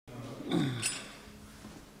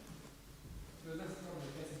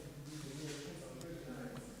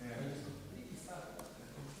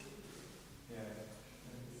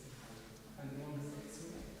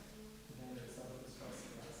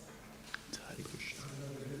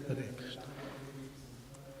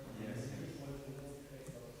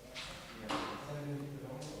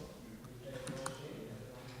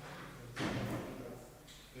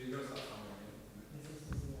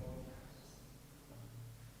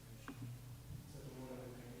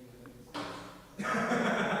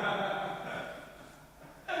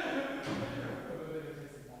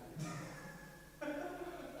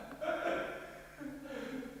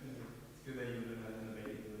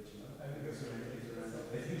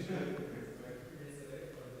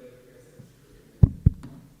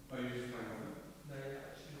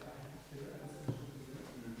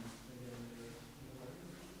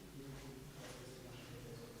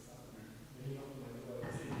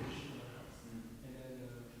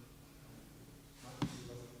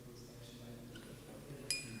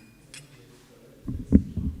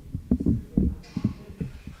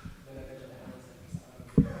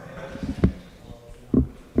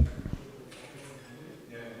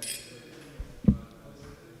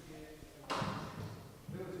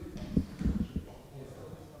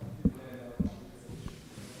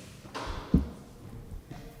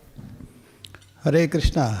Hare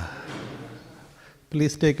Krishna.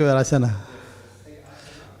 Please take your asana.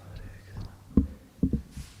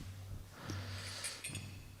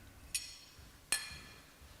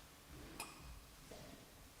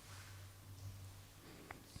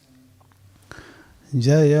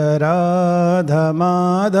 Jaya Radha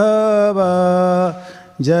Madhava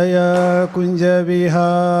Jaya Kunja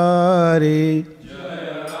Vihari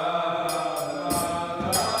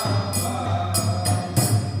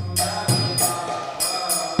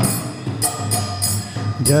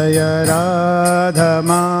Jaya Radha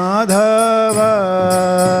Madhava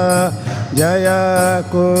Jaya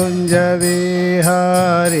Kunja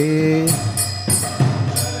Vihari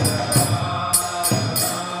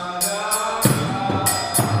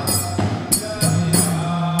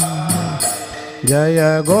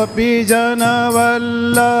Jaya Gopi Jana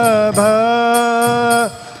Vallabha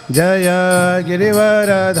Jaya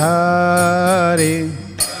Girivaradhari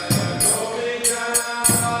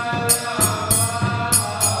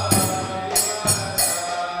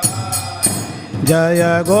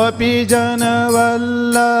Jaya Gopi Jana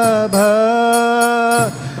Vallabha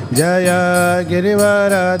Jaya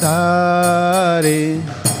Girivaradhari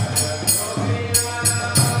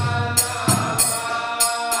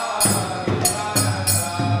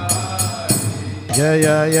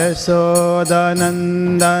Jaya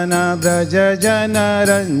Yashodanandana Braja Jana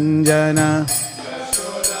Ranjana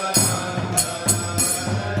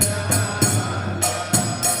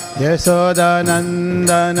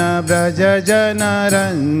Yashodanandana Braja Jana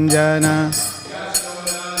Ranjana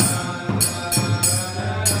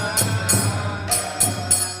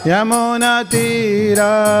Yamuna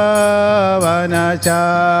Tira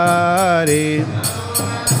Vanachari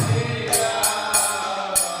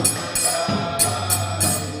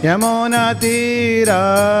Yamuna Tira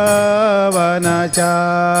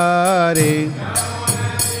Vanachari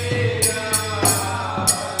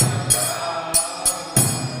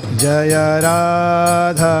Jaya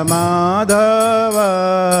Radha Madhava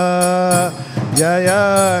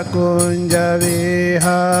Jaya Kunja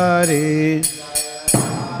Vihari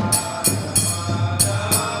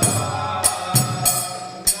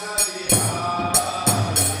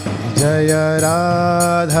Jaya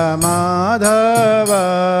Radha Madhava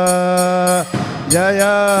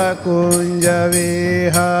Jaya Kunja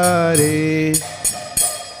Vihari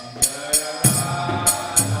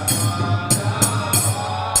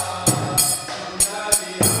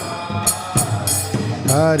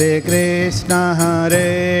Hare Krishna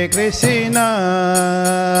Hare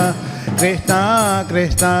Krishna Krishna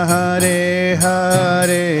Krishna Hare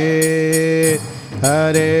Hare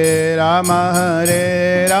Hare Rama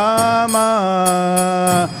Hare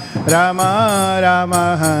Rama Rama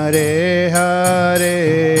Rama Hare Hare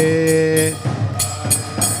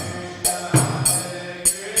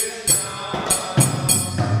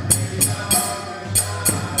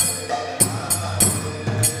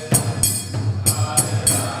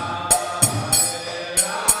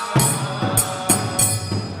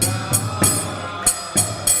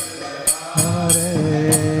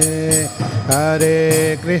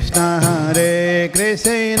Hare Krishna Hare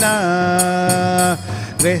Krishna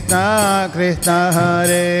Krishna Krishna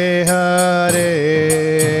Hare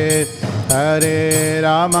Hare Hare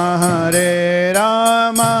Rama Hare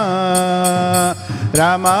Rama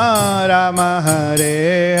Rama Rama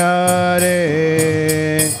Hare Hare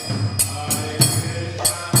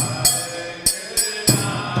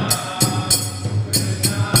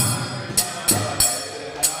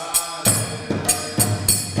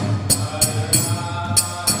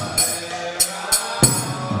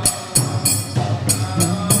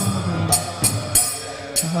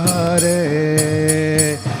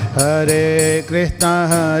Hare Hare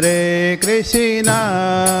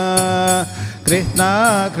Krishna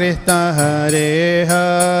Krishna Krishna Hare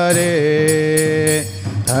Hare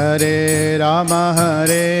Hare Rama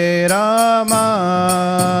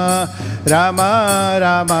Rama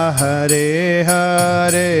Rama Hare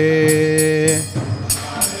Hare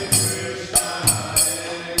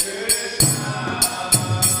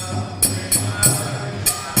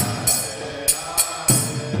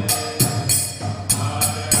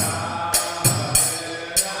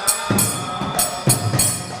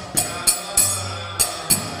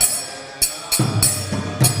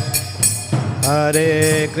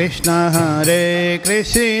Hare Krishna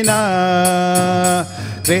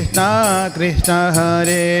Krishna Krishna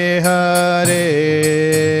Hare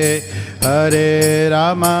Hare Hare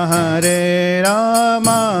Rama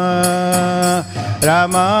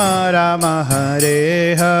Rama Rama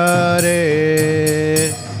Hare Hare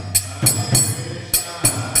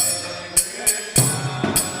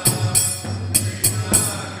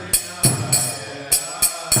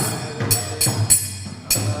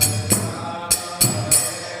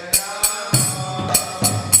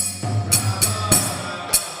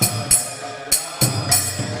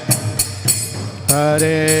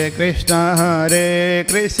Hare Krishna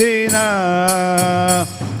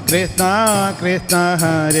Krishna Krishna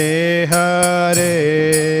Hare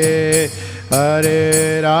Hare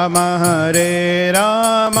Hare Rama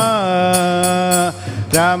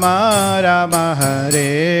Rama Rama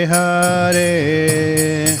Hare Hare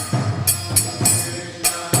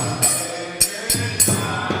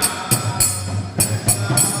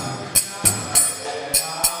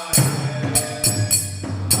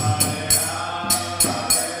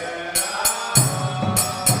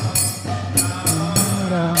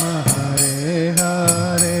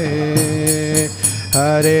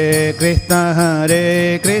Hare Krishna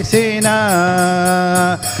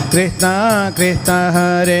Krishna Krishna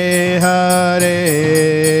Hare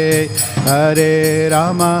Hare Hare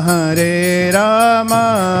Rama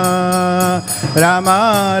Rama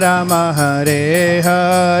Rama Hare Hare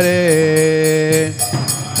Hare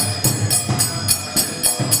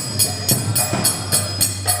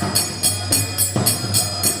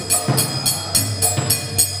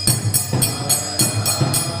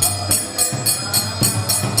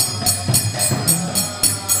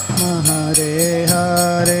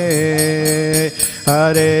Hare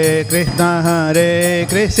Hare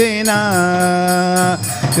Krishna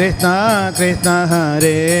Krishna Krishna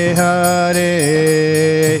Hare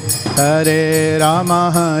Hare Hare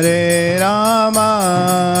Rama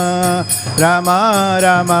Rama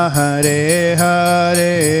Rama Hare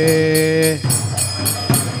Hare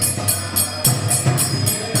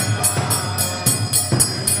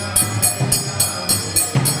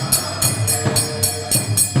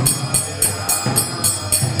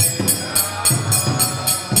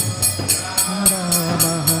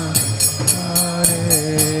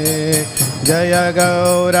Jaya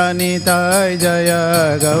Gauranitai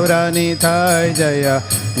Jaya Gauranitai Jaya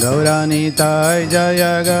Gauranitai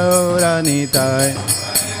Jaya Gauranitai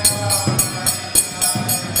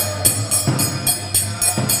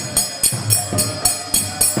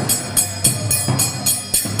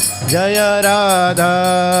Jaya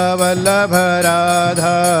Radha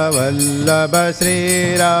Vallabha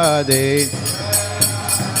Sri Radhe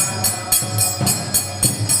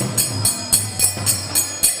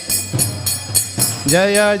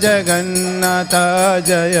Jaya Jagannatha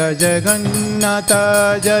Jaya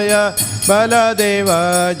Jagannatha Jaya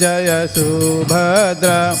Baladeva Jaya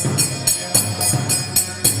Subhadra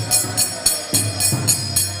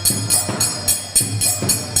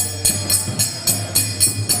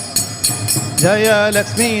Jaya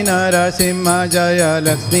Lakshmi Narasimha Jaya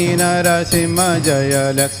Lakshmi Narasimha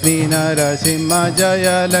Jaya Lakshmi Narasimha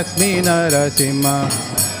Jaya Lakshmi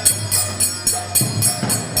Narasimha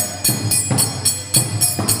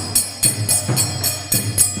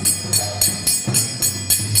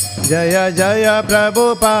Jaya Jaya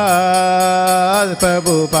Prabhupada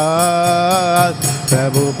Prabhupada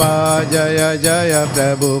Prabhupada Jaya Jaya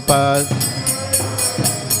Prabhupada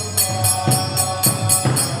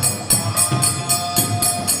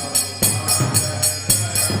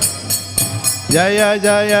Jaya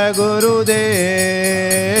Jaya Gurudev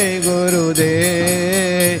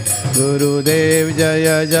Gurudev Gurudev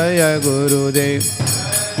Jaya Jaya Gurudev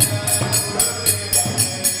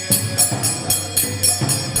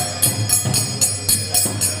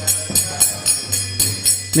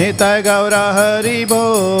Nitai Gaura Hari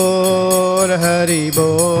Bol Hari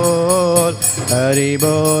Bol Hari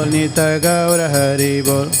Bol Nitai Gaura Hari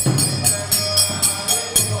Bol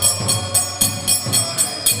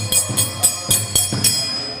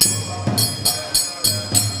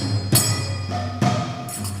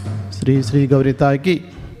Shri Shri गौरीता की,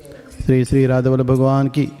 श्री श्री राधा वल्लभ भगवान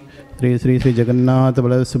की, श्री श्री श्री जगन्नाथ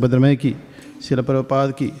बलदेव सुभद्रमय की, शिल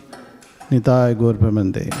प्रभुपाद की, निताय गौर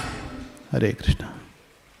प्रबंधे। हरे Krishna.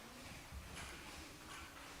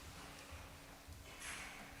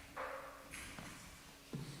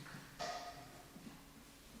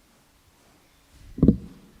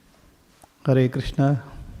 Hare Krishna.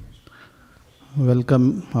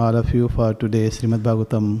 Welcome all of you for today's Srimad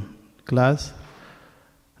Bhagavatam class.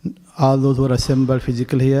 All those who are assembled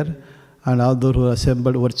physically here and all those who are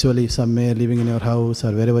assembled virtually somewhere, living in your house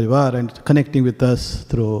or wherever you are and connecting with us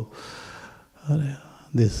through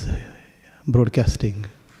this broadcasting.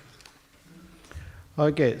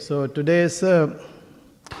 Okay, so today's Srimad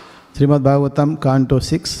Bhagavatam Canto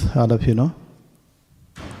 6, all of you know.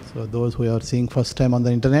 So those who are seeing first time on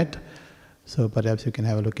the internet, so perhaps you can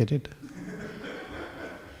have a look at it.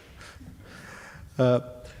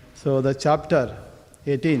 So the chapter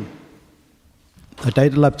 18, the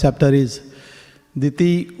title of chapter is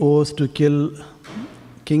Diti owes to kill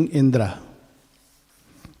King Indra.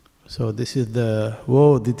 So this is the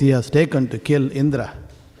vow Diti has taken to kill Indra.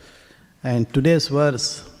 And today's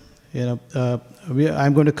verse,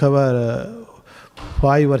 I'm going to cover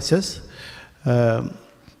 5 verses.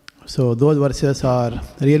 So those verses are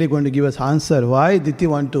really going to give us answer why Diti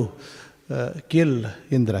want to kill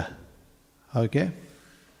Indra. Okay?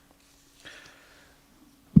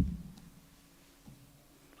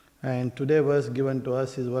 And today verse given to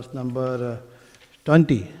us is verse number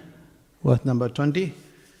 20. Verse number 20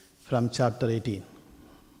 from chapter 18.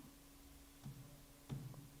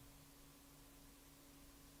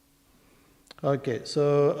 Okay,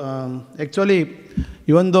 so actually,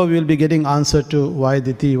 even though we will be getting answer to why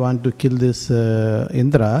Diti want to kill this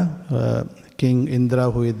Indra, King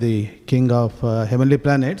Indra, who is the king of heavenly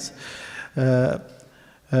planets,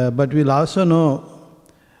 but we'll also know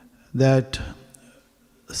that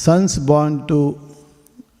sons born to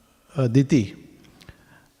Diti,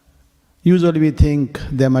 usually we think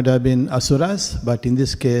they might have been Asuras, but in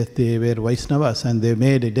this case they were Vaishnavas and they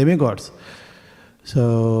made demigods.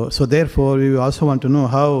 So therefore, we also want to know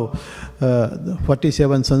how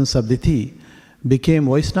 47 sons of Diti became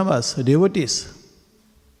Vaishnavas, devotees.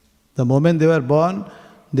 The moment they were born,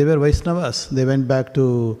 they were Vaishnavas. They went back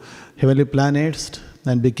to heavenly planets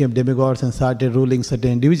and became demigods and started ruling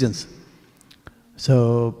certain divisions.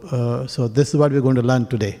 So this is what we're going to learn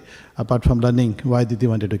today, apart from learning why Diti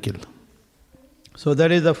wanted to kill. So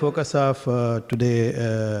that is the focus of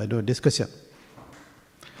today's discussion.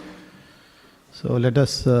 So let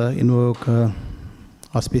us invoke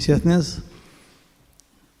auspiciousness.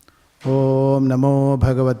 Om Namo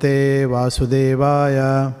Bhagavate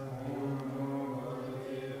Vasudevaya.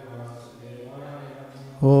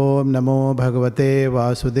 Om Namo Bhagavate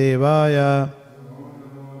Vasudevaya.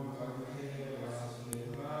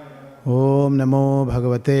 Om Namo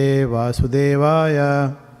Bhagavate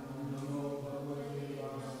Vasudevaya.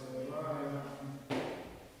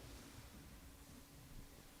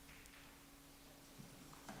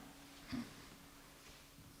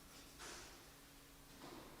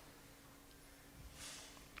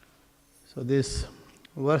 So this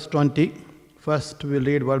verse 20, first we will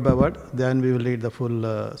read word by word, then we will read the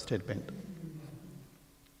full statement.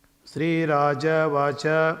 Sri Raja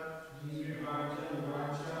Vacha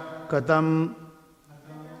Katam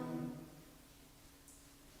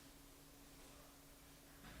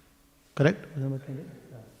correct?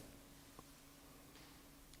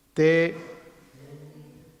 Te,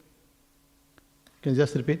 can you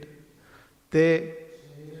just repeat? Te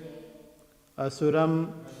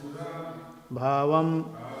Asuram Bhavam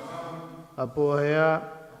Apohaya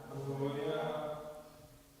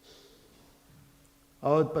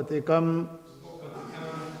Autpatikam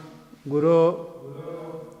Guru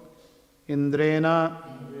Indrena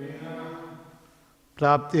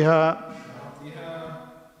Praptiha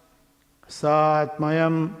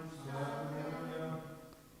Saatmayam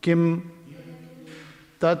Kim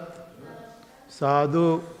Tat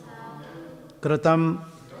Sadhu Kratam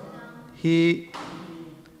Hi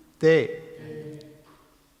Te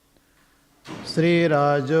Sri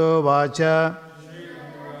Rajo Vacha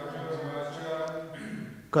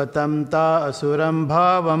Katamta Asuram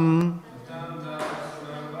Bhavam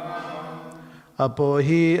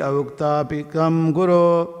Apohi Avuktapikam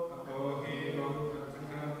Guru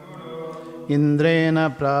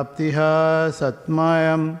Indrena Praptiha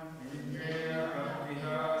Satmayam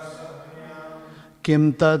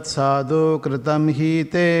Kim Tat Sadhu Kritam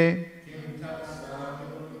Hite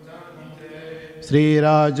Sri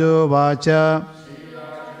Rajo Vacha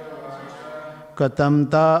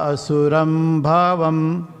Katamta Asuram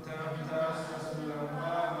Bhavam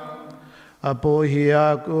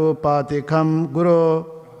अपोह्याकुपातिकं गुरो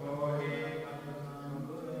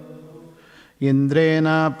इंद्रेण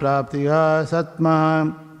प्राप्तिः सत्मा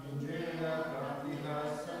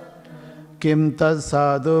किं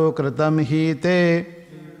तत्साधु कृतं हि ते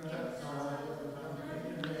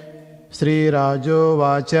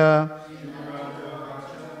श्रीराजोवाच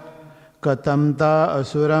कथं ता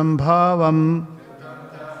असुरं भावम्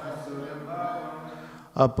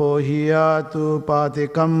अपोह्यातुपातिकं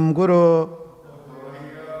गुरो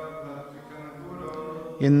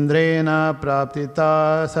इंद्रेण प्राप्तिता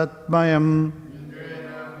सत्मयम्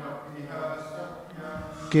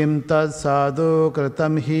किं तत्साधु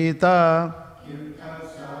कृतं हि ता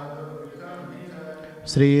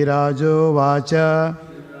श्रीराजोवाच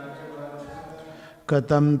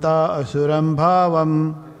कथं ता असुरं भावम्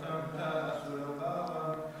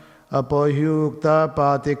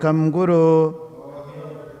अपोह्युक्तापातिकं गुरो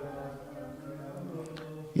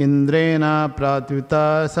इंद्रेण प्राप्तिता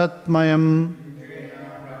सत्मयम्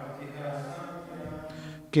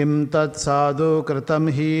किं तत्साधु कृतं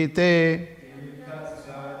हि ते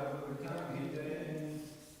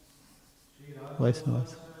वैष्णवास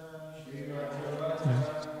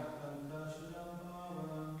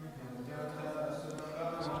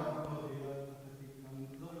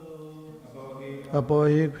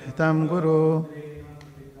अपोहितं गुरु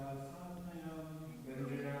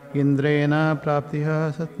इंद्रेण प्राप्तिः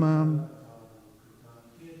सत्माम्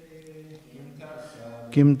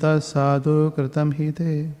किं तत्साधु कृतं हि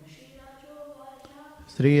ते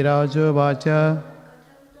श्रीराजोवाच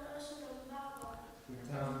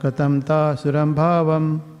कथं तासुरं भावम्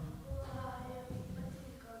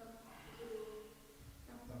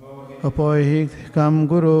अपोहितं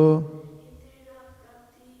गुरु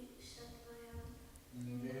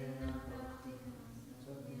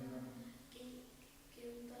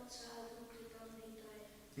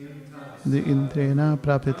इंद्रेण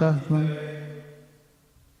प्राप्तिः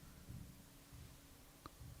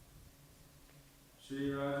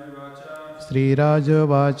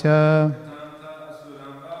श्रीराजोवाच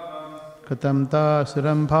कथं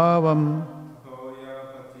तासुरं भावम्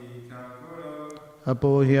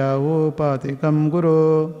अपोह्यावोपातिकं गुरो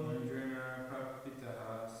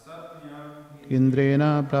इंद्रेण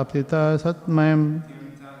प्राप्तिता सत्मयम्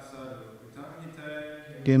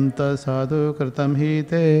किं तत्साधु कृतं हि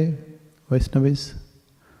ते वैष्णवीस्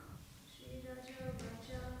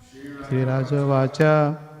श्रीराजोवाच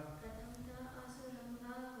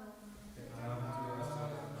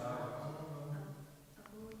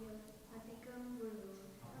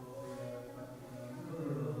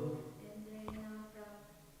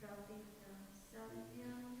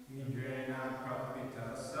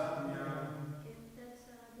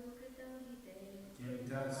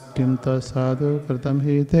किं तत्साधु कृतं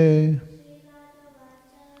हि ते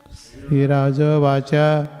श्रीराजोवाच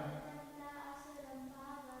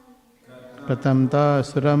कथं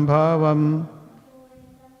तासुरं भावम्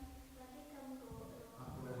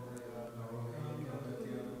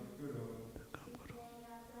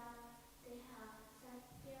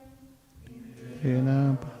येन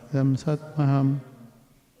पदं सत्महम्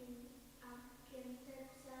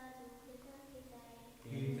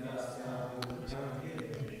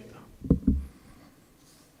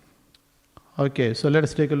Okay, so let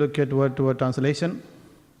us take a look at word-to-word translation.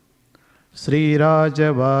 Sri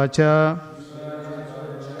Rajavacha,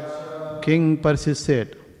 King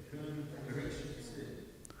persisted.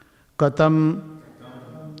 Katam,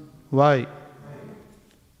 why?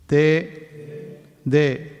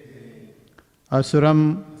 They.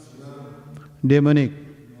 Asuram, demonic.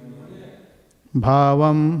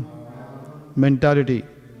 Bhavam, mentality.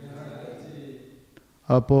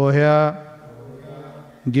 Apohya,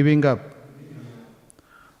 giving up.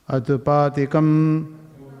 Atupatikam,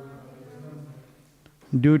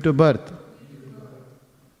 due to birth.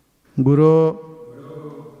 Guru,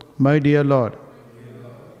 my dear Lord.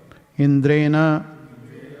 Indrena,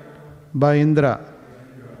 by Indra.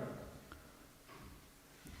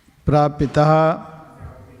 Prapitaha,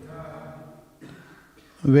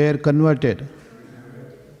 were converted.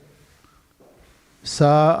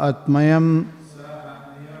 Sa Atmayam,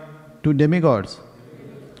 to demigods.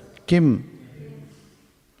 Kim,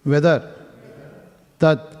 whether.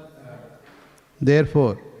 Tat,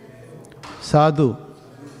 therefore. Sadhu,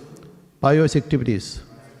 pious activities.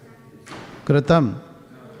 Kratam,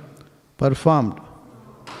 performed.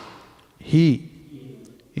 He,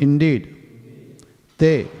 indeed.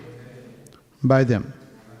 They, by them.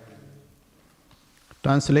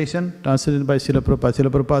 Translation, translated by Srila Prabhupada. Srila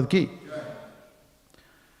Prabhupada ki.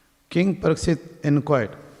 King Parikshit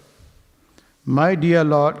inquired, my dear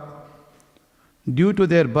Lord, due to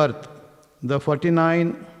their birth, the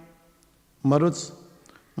 49 Maruts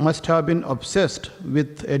must have been obsessed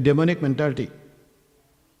with a demonic mentality.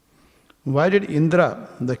 Why did Indra,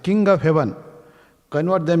 the king of heaven,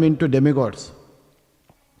 convert them into demigods?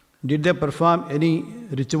 Did they perform any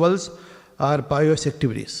rituals or pious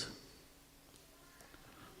activities?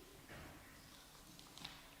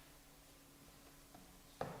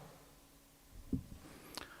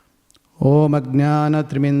 Om Ajnana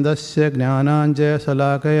Trimindasya Jnananjaya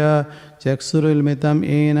Salakaya Chaksurulmitam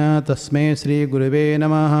Ena Tasmai Sri Gurave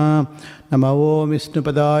Namaha Namo Om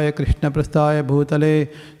Vishnupadaya Krishna Prasthaya Bhutale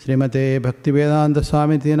Srimate Bhaktivedanta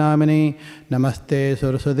Swamiti Namini Namaste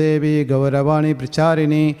Saraswadevi Gauravani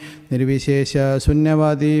Pracharini Nirvishesha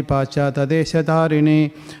Sunyavadi Pachata Desha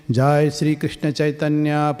Tarini Jai Sri Krishna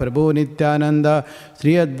Chaitanya Prabhu Nityananda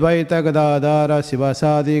Sri Advaita Gadadara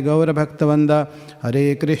Sivasadi Gaura Bhaktavanda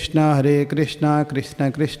Hare Krishna Krishna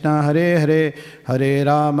Krishna Hare Hare Hare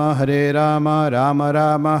Rama Rama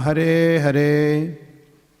Rama Hare Hare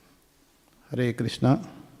Hare Krishna.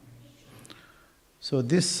 So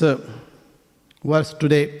this verse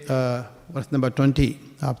today, verse number 20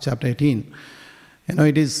 of chapter 18,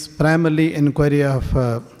 it is primarily inquiry of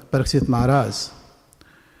Parikshit Maharaj.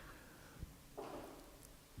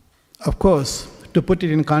 Of course, to put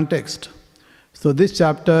it in context, so this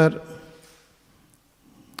chapter,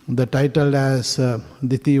 the title as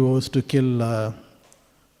Diti was to kill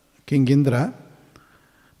King Indra.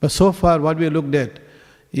 But so far what we looked at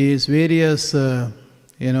is various,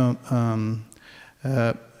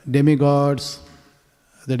 demigods,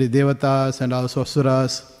 that is Devatas and also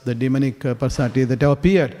Asuras, the demonic personality that have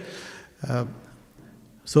appeared.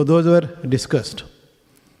 So those were discussed.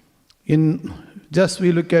 We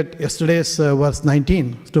look at yesterday's verse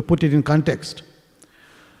 19 to put it in context.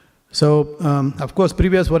 So, of course,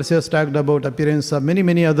 previous verses talked about appearance of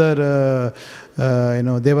many other,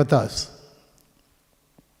 devatas.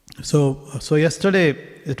 So yesterday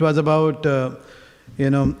it was about,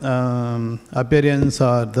 appearance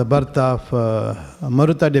or the birth of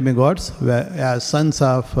Maruta demigods as sons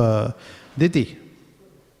of Diti.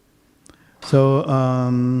 So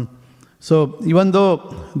even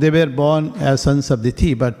though they were born as sons of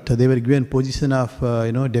Diti, but they were given position of,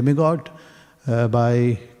 demigod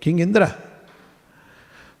by King Indra.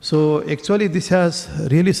 So actually this has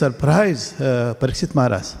really surprised Parikshit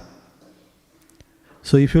Maharaj.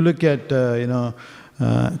 So if you look at,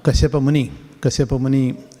 Kashyapa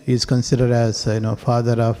Muni is considered as,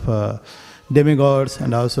 father of demigods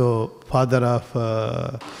and also father of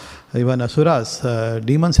even Asuras,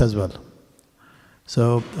 demons as well.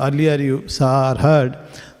 So earlier you saw or heard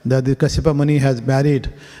that the Kashyapa Muni has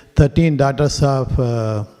married 13 daughters of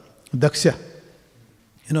Daksha.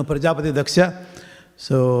 Prajapati Daksha.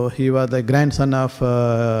 So he was the grandson of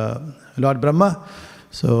Lord Brahma.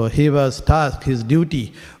 So he was tasked, his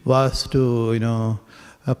duty was to,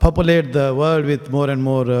 populate the world with more and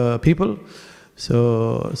more people.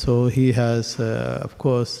 So he has, of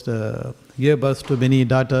course, gave birth to many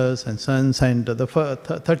daughters and sons, and the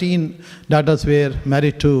 13 daughters were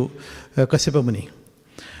married to Kashyapa Muni.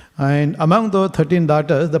 And among those 13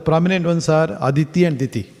 daughters, the prominent ones are Aditi and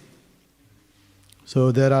Diti.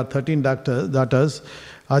 So there are 13 daughters,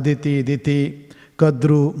 Aditi, Diti,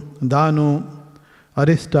 Kadru, Danu,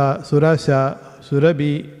 Arista, Surasha,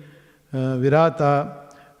 Surabhi, Virata,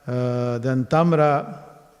 then Tamra,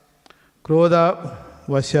 Krodha,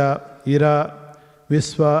 Vasha, Ira,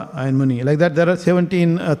 Visva and Muni. Like that there are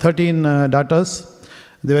 13 daughters.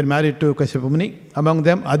 They were married to Kashyapa Muni. Among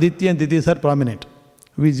them Aditi and Diti are prominent.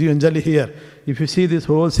 We usually hear. If you see this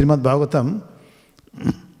whole Srimad Bhagavatam,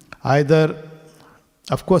 either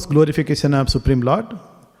of course glorification of Supreme Lord.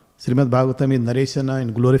 Srimad Bhagavatam is narration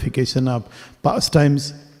and glorification of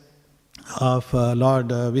pastimes of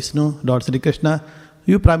Lord Vishnu, Lord Sri Krishna.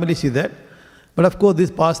 You primarily see that. But of course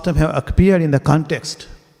these pastimes have appeared in the context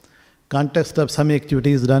of some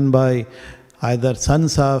activities done by either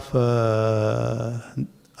sons of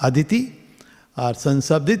Aditi or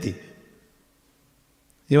sons of Diti.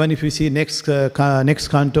 Even if you see next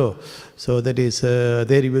canto, so that is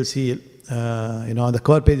there you will see on the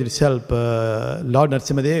cover page itself, Lord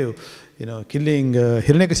Narasimhadev, killing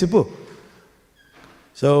Hiranyakashipu.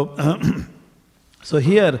 So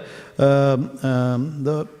here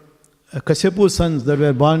the Kashyapu's sons that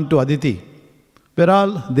were born to Aditi were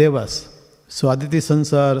all Devas. So Aditi's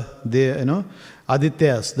sons are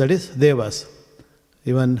Adityas, that is Devas.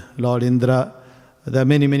 Even Lord Indra, there are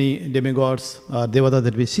many demigods or Devata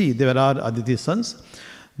that we see, they were all Aditi's sons.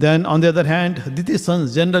 Then on the other hand, Diti's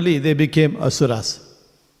sons, generally they became Asuras.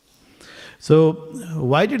 So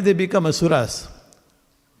why did they become Asuras?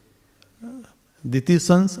 Diti's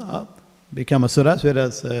sons, became asuras,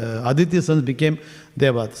 whereas Aditya's sons became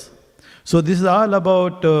devatas. So this is all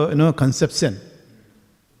about conception.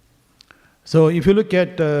 So if you look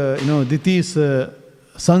at Diti's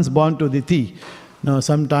sons born to Diti,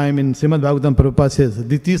 sometime in Srimad Bhagavatam Prabhupada says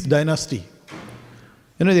Diti's dynasty.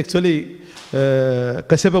 Actually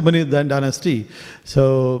Kashyapa Muni dynasty.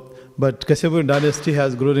 So, but Kashyapa dynasty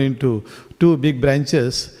has grown into two big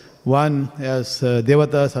branches. One as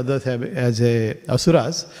devatas, others as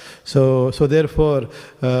asuras. So therefore,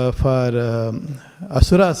 for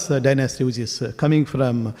asuras dynasty, which is coming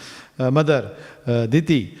from mother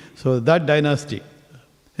Diti, so that dynasty,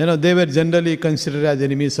 they were generally considered as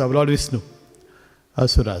enemies of Lord Vishnu,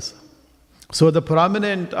 asuras. So the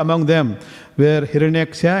prominent among them were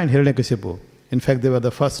Hiranyaksha and Hiranyakashipu. In fact, they were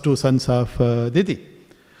the first two sons of Diti.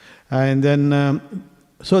 And then,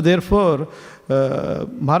 so therefore,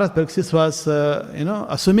 Maharaj Parikshit was,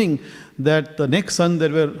 assuming that the next son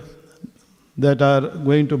that are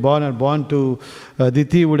going to born to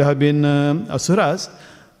Diti would have been asuras,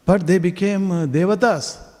 but they became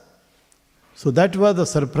devatas. So that was the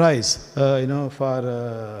surprise,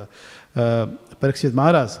 for Parikshit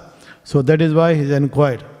Maharaj. So that is why he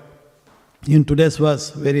inquired. In today's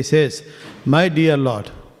verse, where he says, "My dear Lord."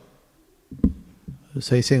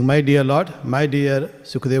 So he's saying, "My dear Lord, my dear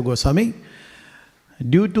Sukadeva Goswami,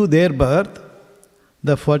 due to their birth,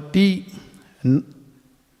 the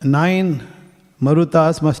 49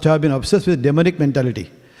 Marutas must have been obsessed with demonic mentality."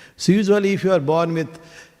 So usually if you are born with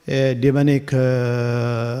demonic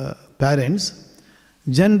parents,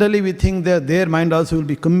 generally we think that their mind also will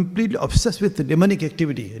be completely obsessed with demonic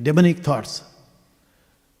activity, demonic thoughts.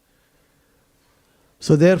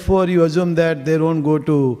 So therefore you assume that they won't go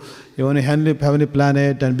to heavenly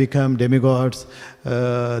planet and become demigods,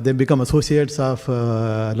 they become associates of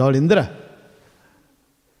Lord Indra.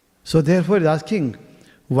 So therefore he is asking,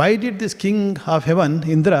 why did this king of heaven,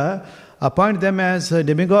 Indra, appoint them as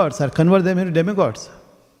demigods or convert them into demigods?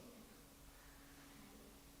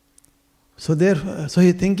 So he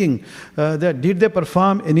is thinking that did they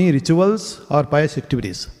perform any rituals or pious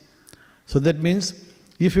activities? So that means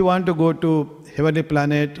if you want to go to heavenly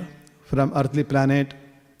planet from earthly planet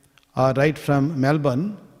or right from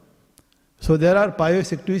Melbourne, so there are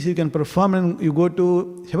pious activities you can perform and you go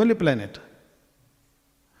to heavenly planet.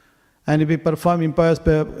 And if we perform impious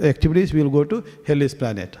activities, we will go to hellish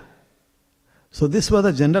planet. So this was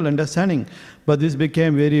a general understanding, but this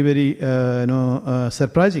became very, very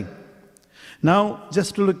surprising. Now,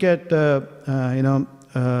 just to look at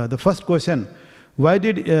the first question, why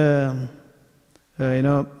did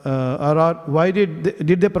why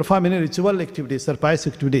did they perform any ritual activities or pious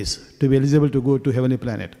activities to be eligible to go to heavenly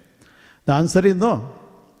planet? The answer is no.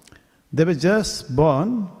 They were just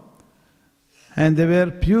born and they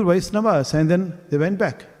were pure Vaishnavas and then they went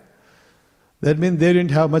back. That means they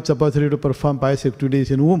didn't have much opportunity to perform pious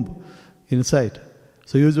activities in womb, inside.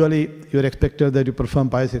 So usually you are expected that you perform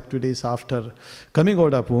pious activities after coming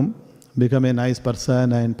out of womb, become a nice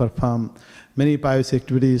person and perform many pious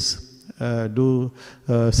activities, do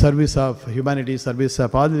service of humanity, service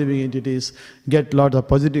of all living entities, get lot of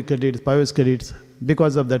positive credits, pious credits.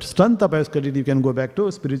 Because of that strength of pious credit, you can go back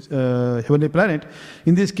to heavenly planet.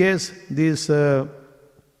 In this case, these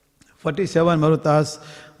 47 Marutas,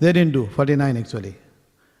 they didn't do, 49 actually.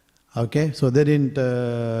 Okay, so they didn't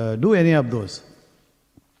do any of those.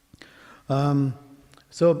 However,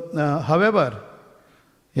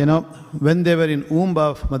 when they were in womb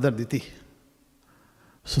of Mother Diti,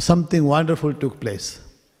 so something wonderful took place.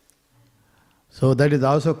 So that is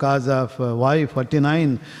also cause of why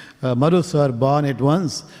 49 Marus were born at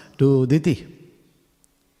once to Diti.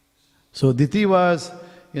 So Diti was,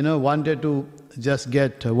 wanted to just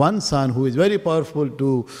get one son who is very powerful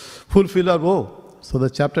to fulfill her vow. So the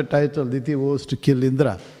chapter title, Diti vows to kill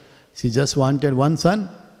Indra. She just wanted one son,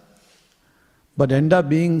 but ended up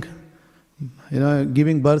being,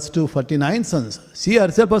 giving birth to 49 sons. She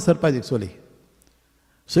herself was surprised actually.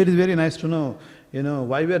 So it is very nice to know,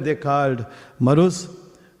 why were they called Marus,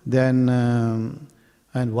 then,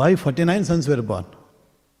 and why 49 sons were born.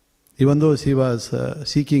 Even though she was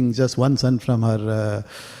seeking just one son from her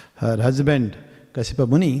husband, Kashyapa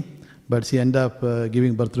Muni, but she ended up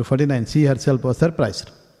giving birth to 49. She herself was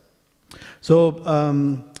surprised. So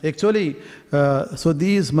actually, so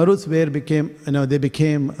these Marus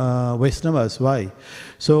became Vaishnavas. Why?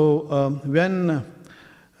 So when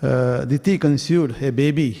Diti conceived a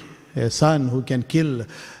baby, a son who can kill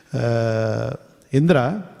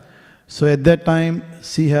Indra, so at that time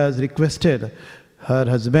she has requested her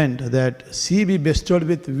husband that she be bestowed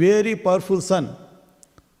with very powerful son.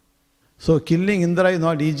 So killing Indra is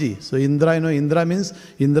not easy. So Indra means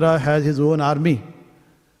Indra has his own army.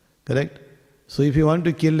 Correct? So if you want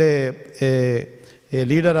to kill a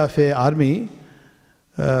leader of an army,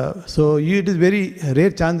 so it is very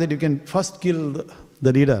rare chance that you can first kill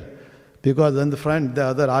the leader. Because on the front, the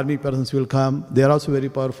other army persons will come. They are also very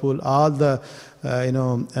powerful. All the,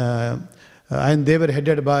 and they were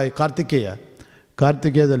headed by Kartikeya.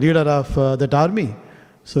 Kartikeya is the leader of that army.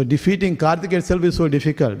 So defeating Kartikeya itself is so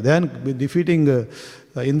difficult. Then defeating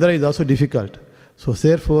Indra is also difficult. So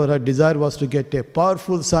therefore her desire was to get a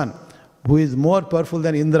powerful son who is more powerful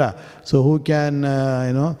than Indra. So who can,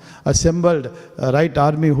 assembled right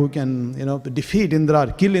army who can, defeat Indra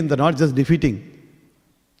or kill Indra, not just defeating.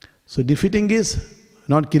 So defeating is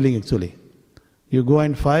not killing actually. You go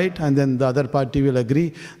and fight and then the other party will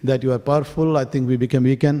agree that you are powerful, I think we become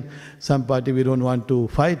weakened. Some party we don't want to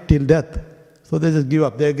fight till death. So they just give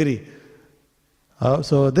up, they agree.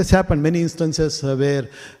 So this happened many instances where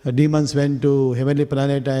demons went to heavenly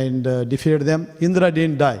planet and defeated them. Indra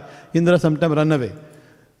didn't die. Indra sometimes ran away.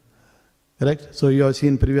 Correct? So you have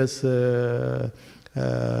seen previous cantos.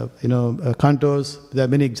 There are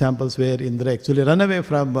many examples where Indra actually ran away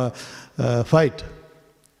from fight.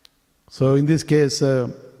 So in this case,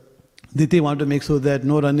 Diti wanted to make sure that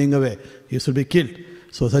no running away. He should be killed.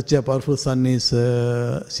 So such a powerful son is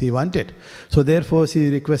she wanted. So therefore she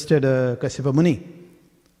requested Kashyapa Muni.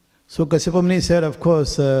 So Kashyapa Muni said, of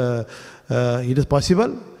course, it is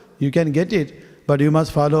possible, you can get it, but you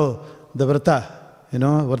must follow the vrata.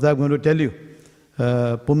 Vrata I am going to tell you.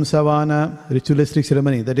 Pumsavana ritualistic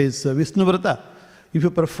ceremony, that is Vishnu vrata. If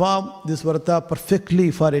you perform this vrata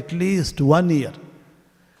perfectly for at least 1 year,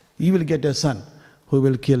 you will get a son who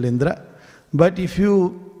will kill Indra. But if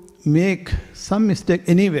you make some mistake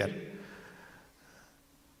anywhere,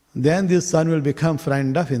 then this son will become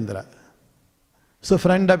friend of Indra. So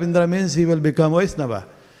friend of Indra means he will become Vaisnava,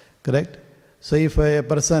 correct? So if a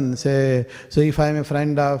person say, so if I am a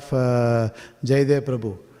friend of Jayadev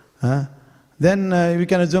Prabhu, then we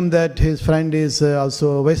can assume that his friend is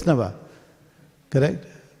also Vaisnava, correct?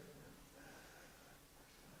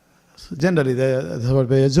 So generally that's what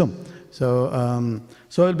we assume. So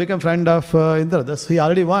so he'll become friend of Indra. That's he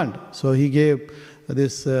already want. So he gave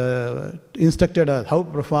this, instructed her how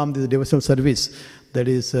to perform this devotional service, that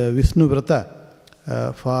is Vishnu Vrata,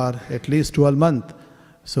 for at least 12 months.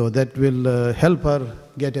 So that will help her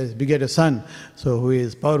beget a son, so who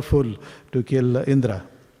is powerful to kill Indra.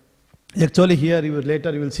 Actually here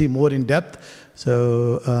later you will see more in depth.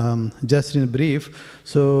 So just in brief,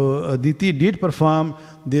 so Diti did perform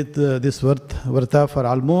this Vrata for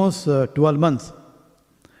almost 12 months.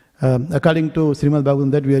 According to Srimad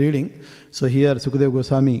Bhagavatam that we are reading, so here Sukadeva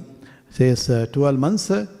Goswami says 12 months,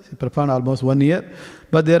 she performed almost 1 year.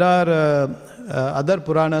 But there are other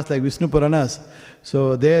Puranas like Vishnu Puranas.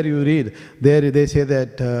 So there you read, there they say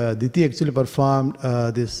that Diti actually performed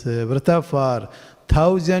this Vrata for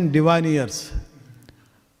 1,000 divine years.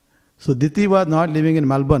 So Diti was not living in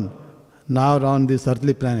Melbourne, now on this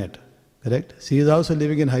earthly planet, correct? She is also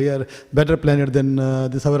living in higher, better planet than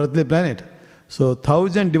this our earthly planet. So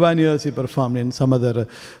 1,000 divine years he performed in some other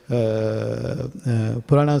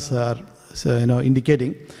Puranas are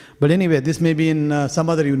indicating. But anyway, this may be in some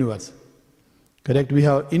other universe. Correct? We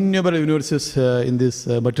have innumerable universes in this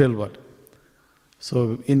material world.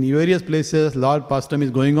 So in various places, Lord pastime is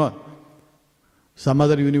going on. Some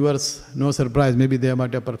other universe, no surprise, maybe they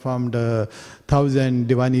might have performed 1,000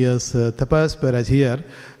 divine years tapas, whereas here,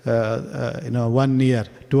 1 year,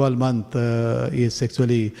 12 months is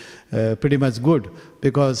actually pretty much good,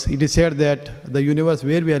 because it is said that the universe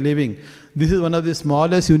where we are living, this is one of the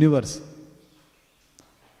smallest universe.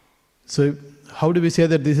 So how do we say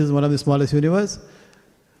that this is one of the smallest universe?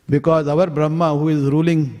 Because our Brahma, who is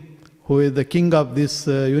ruling, who is the king of this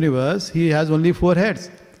universe, he has only 4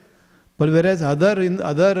 heads. But whereas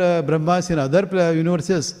other Brahmas in other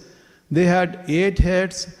universes, they had 8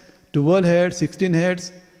 heads, 12 heads, 16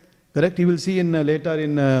 heads. Correct? You will see in later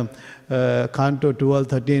in Canto 12,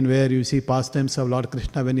 13, where you see pastimes of Lord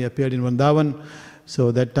Krishna when he appeared in Vrindavan.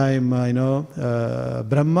 So that time,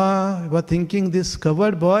 Brahma was thinking this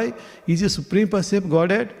covered boy is a supreme personality of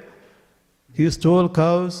Godhead. He stole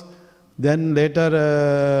cows. Then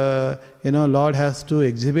later, Lord has to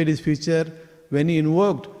exhibit his feature when he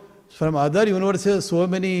invoked from other universes. So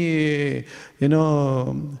many,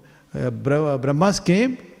 Brahmas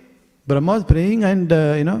came. Brahma was praying and,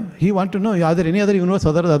 he wanted to know, are there any other universe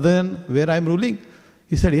other than where I am ruling?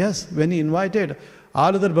 He said, yes. When he invited,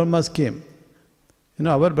 all other Brahmas came.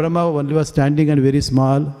 Our Brahma only was standing and very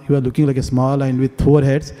small. He was looking like a small and with 4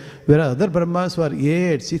 heads. Whereas other Brahmas were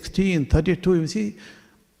 8, 16, 32. You see,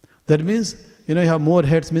 That means, you have more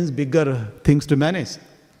heads means bigger things to manage.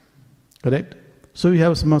 Correct? So we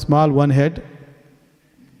have small one head.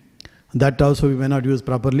 That also we may not use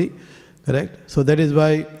properly. Correct? So that is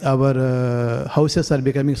why our houses are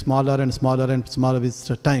becoming smaller and smaller and smaller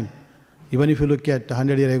with time. Even if you look at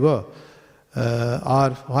 100 years ago,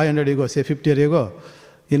 or 500 ago, say 50 years ago,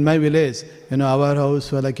 in my village, our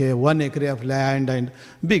house was like a 1 acre of land and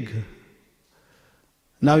big.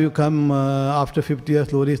 Now you come after 50 years,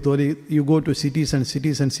 slowly, you go to cities and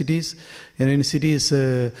cities and cities. And in cities,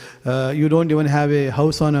 you don't even have a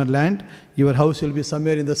house on a land. Your house will be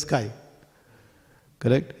somewhere in the sky.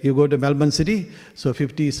 Correct? You go to Melbourne City, so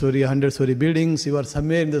 50-story, 100-story buildings, you are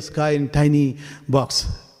somewhere in the sky in tiny box.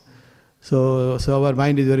 So our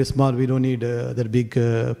mind is very small. We don't need that big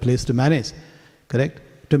place to manage. Correct?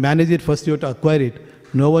 To manage it, first you have to acquire it.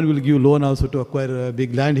 No one will give loan also to acquire a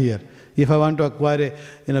big land here. If I want to acquire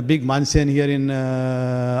a big mansion here in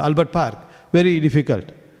Albert Park, very difficult.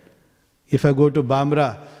 If I go to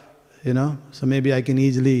Bamra, so maybe I can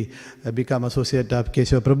easily become associate of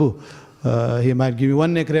Keshav Prabhu. He might give me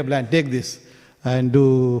 1 acre of land, take this, and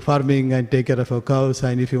do farming and take care of our cows,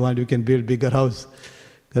 and if you want, you can build bigger house.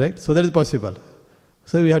 Correct? So that is possible.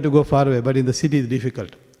 So we have to go far away, but in the city it's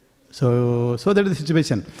difficult. So that is the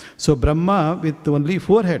situation. So Brahma with only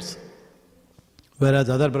 4 heads, whereas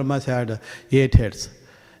other Brahmas had 8 heads.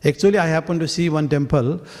 Actually, I happened to see one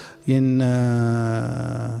temple in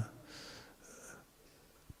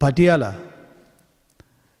Patiala.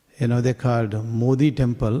 They called Modi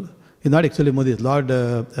temple. It's not actually Modi, it's Lord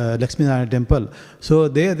Lakshmi Narayana temple. So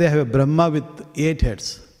there they have a Brahma with 8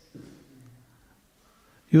 heads.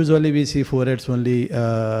 Usually we see 4 heads only,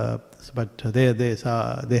 but they had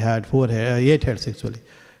 8 heads actually.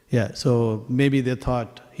 Yeah, so maybe they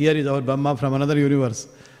thought, here is our Brahma from another universe.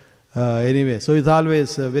 Anyway, so it's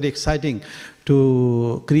always very exciting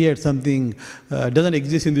to create something doesn't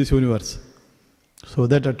exist in this universe. So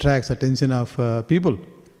that attracts attention of people.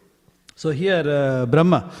 So here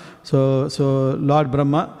Brahma, so Lord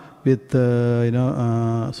Brahma with,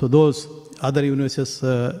 so those other universes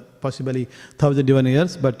possibly 1,000 divine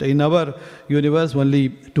years, but in our universe only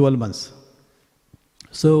 12 months.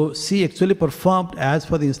 So she actually performed as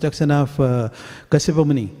per the instruction of Kashyapa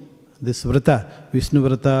Muni, this Vrata, Vishnu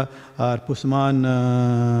Vrata or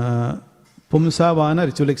Pumsavana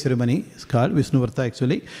ritualistic ceremony is called Vishnu Vrata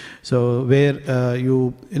actually. So where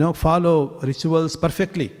you follow rituals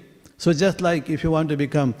perfectly. So just like if you want to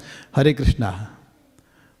become Hare Krishna,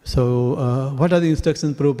 so what are the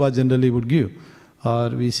instructions Prabhupada generally would give? Or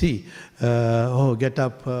we see, get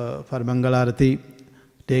up for Mangalarati,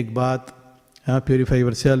 take bath, purify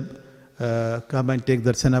yourself, come and take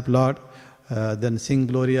darshan of Lord, then sing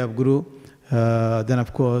glory of Guru, then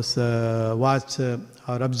of course watch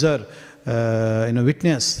or observe,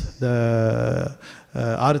 witness the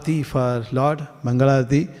Arati for Lord,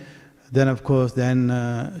 Mangalarati. Then of course,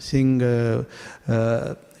 sing,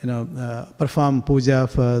 perform puja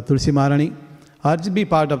of Tulsi Maharani, or be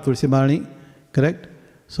part of Tulsi Maharani, correct?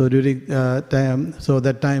 So during that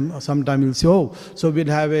time, sometime you'll say, so we'll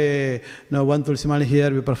have one Tulsi Maharani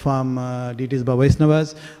here, we perform deities by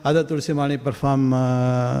Vaishnavas, other Tulsi Maharani perform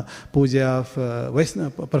puja of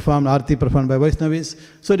perform Arti performed by Vaishnavis.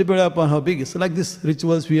 So depending upon how big. So like this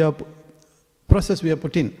rituals we have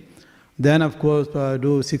put in. Then of course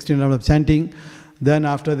do 16 rounds of chanting. Then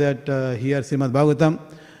after that hear Srimad Bhagavatam.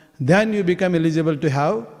 Then you become eligible to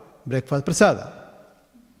have breakfast prasada.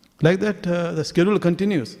 Like that the schedule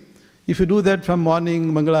continues. If you do that from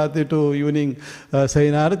morning Mangalarati to evening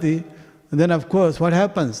Sayanarati, then of course what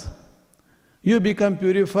happens? You become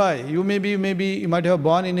purified. You might have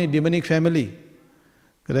born in a demonic family.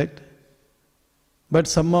 Correct? But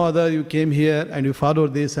somehow or other you came here and you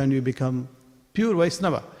followed this and you become pure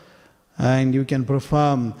Vaishnava. And you can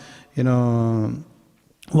perform,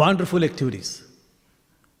 wonderful activities.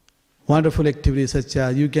 Wonderful activities such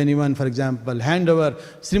as you can even, for example, hand over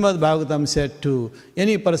Srimad Bhagavatam set to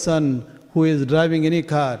any person who is driving any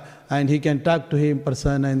car and he can talk to him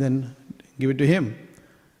person and then give it to him.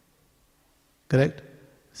 Correct?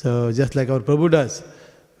 So just like our Prabhu does,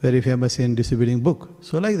 very famous in distributing book.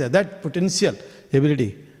 So like that potential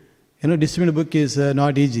ability. Distributing book is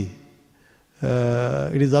not easy.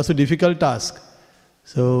 It is also a difficult task.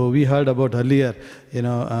 So we heard about earlier,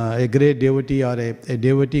 a great devotee or a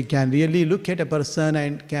devotee can really look at a person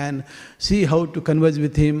and can see how to converse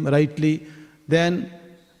with him rightly, then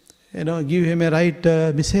give him a right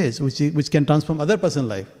message which can transform other person's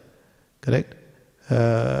life. Correct?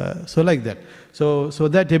 So like that. So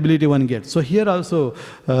that ability one gets. So here also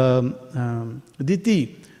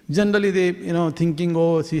Diti Generally they, thinking,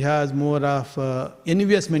 oh, she has more of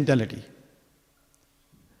envious mentality.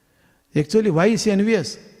 Actually, why is she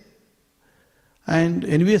envious? And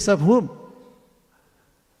envious of whom?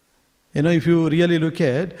 If you really look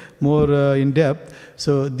at more in depth,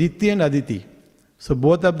 so Diti and Aditi, so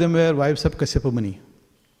both of them were wives of Kashyapa Muni.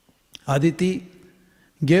 Aditi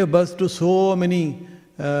gave birth to so many,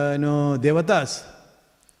 devatas.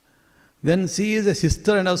 Then she is a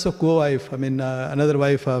sister and also co-wife, another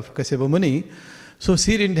wife of Kashyapa Muni. So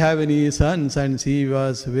she didn't have any sons and she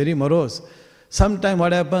was very morose. Sometime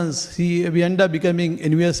what happens, we end up becoming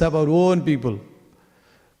envious of our own people.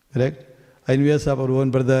 Correct? Envious of our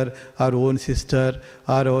own brother, our own sister,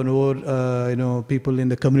 our own people in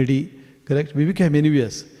the community. Correct? We became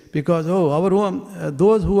envious because, our own,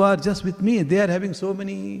 those who are just with me, they are having so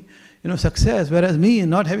many, success, whereas me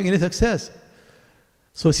not having any success.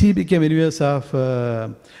 So she became envious of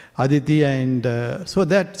Aditi, and so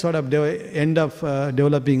that sort of end up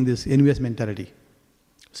developing this envious mentality.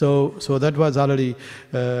 So that was already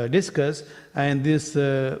discussed, and this,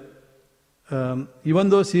 even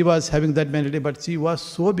though she was having that mentality, but she was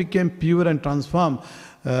so became pure and transformed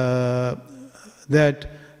that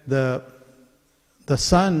the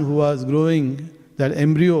son who was growing, that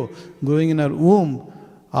embryo growing in her womb,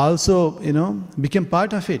 also became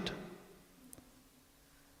part of it.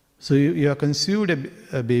 So you have conceived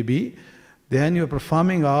a baby, then you are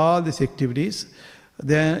performing all these activities,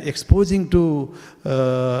 then exposing to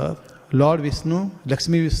Lord Vishnu,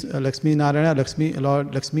 Lakshmi Narayana, Lakshmi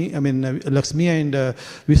and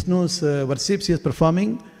Vishnu's worship she is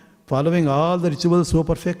performing, following all the rituals so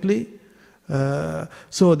perfectly.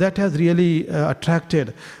 So that has really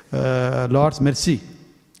attracted Lord's mercy,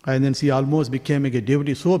 and then she almost became a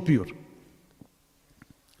devotee, so pure.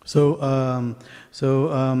 So at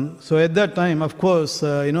that time, of course,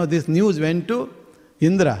 this news went to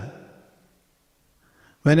Indra.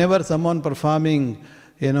 Whenever someone performing,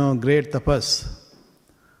 great tapas,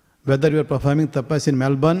 whether you are performing tapas in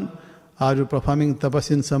Melbourne or you are performing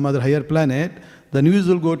tapas in some other higher planet, the news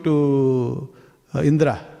will go to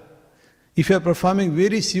Indra. If you are performing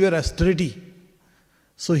very severe austerity,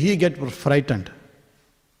 so he gets frightened.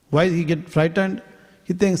 Why he get frightened?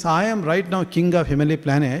 He thinks, I am right now king of Himalayan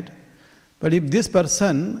planet, but if this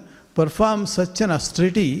person performs such an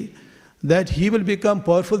austerity that he will become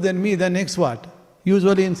powerful than me, then next what?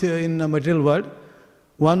 Usually in the material world,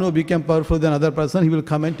 one who became powerful than another person, he will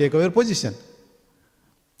come and take over position.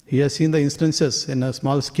 He has seen the instances in a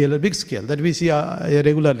small scale or big scale that we see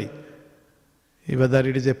regularly. Whether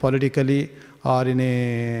it is a politically or in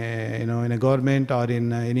a, in a government or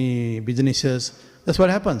in any businesses, that's what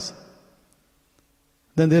happens.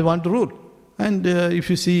 Then they want to rule. And if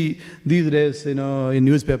you see these days, in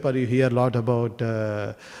newspaper, you hear a lot about,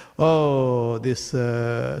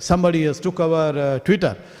 somebody has took our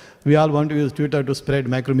Twitter. We all want to use Twitter to spread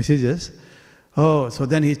micro messages. So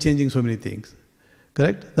then he's changing so many things.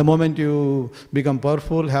 Correct? The moment you become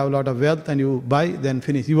powerful, have a lot of wealth, and you buy, then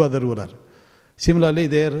finish. You are the ruler. Similarly,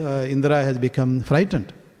 there Indra has become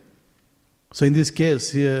frightened. So in this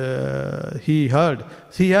case, he heard.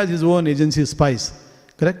 He has his own agency spies.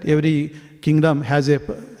 Correct? Every kingdom has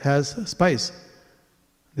spies.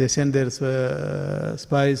 They send their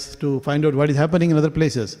spies to find out what is happening in other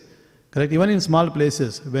places. Correct? Even in small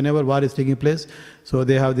places, whenever war is taking place, so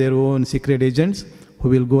they have their own secret agents who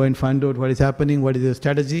will go and find out what is happening, what is their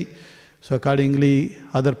strategy. So accordingly,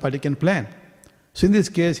 other party can plan. So in this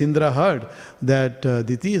case, Indra heard that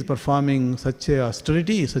Diti is performing such a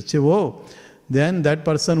austerity, such a woe. Then that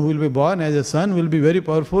person who will be born as a son will be very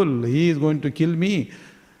powerful. He is going to kill me.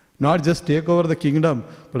 Not just take over the kingdom,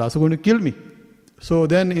 but also going to kill me. So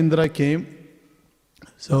then Indra came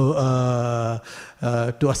to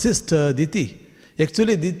assist Diti.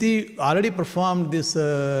 Actually, Diti already performed this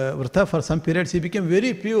vrta for some period. She became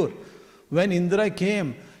very pure. When Indra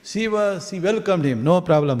came, she welcomed him. No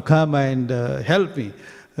problem, come and help me.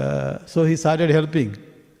 So he started helping.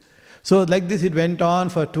 So like this it went on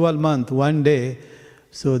for 12 months. One day,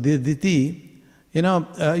 so this Diti,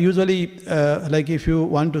 usually like if you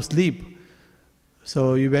want to sleep,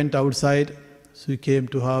 so you went outside, so you came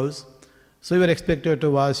to house. So you were expected to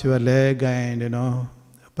wash your leg and,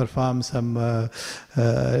 perform some,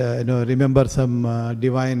 remember some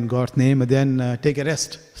divine God's name, and then take a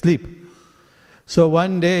rest, sleep. So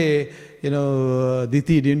one day,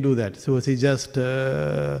 Diti didn't do that. So she just,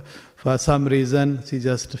 for some reason, she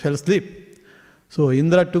just fell asleep. So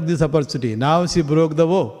Indra took this opportunity. Now she broke the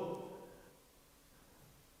vow.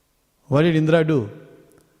 What did Indra do?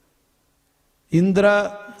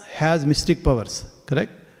 Indra has mystic powers,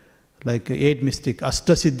 correct? Like 8 mystic,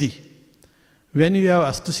 Ashtasiddhi. when you have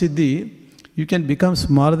Astasiddhi, you can become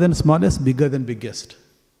smaller than smallest, bigger than biggest.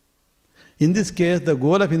 In this case, the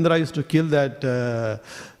goal of Indra is to kill the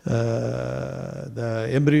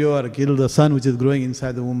embryo or kill the son which is growing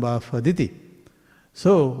inside the womb of Aditi.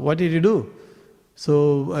 So, what did he do?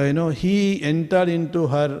 So, he entered into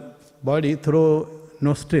her body through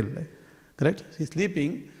nostril, correct? She's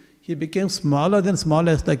sleeping. He became smaller than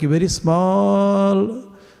smallest, like a very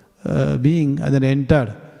small being, and then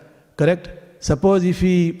entered, correct? Suppose if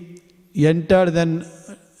he entered, then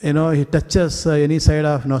he touches any side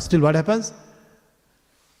of nostril, what happens?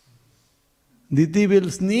 Diti will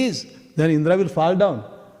sneeze, then Indra will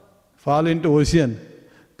fall into ocean,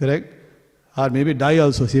 correct? Or maybe die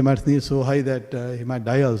also. She might sneeze so high that he might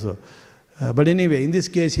die also. But anyway, in this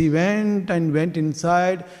case, he went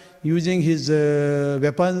inside, using his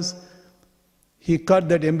weapons. He cut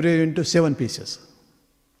that embryo into 7 pieces.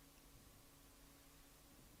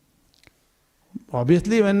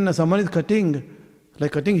 Obviously, when someone is cutting,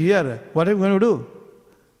 like cutting here, what are you going to do?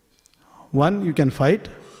 One, you can fight.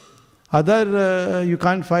 Other, you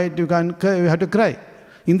can't fight, you have to cry.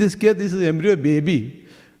 In this case, this is embryo baby.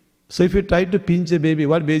 So if you try to pinch a baby,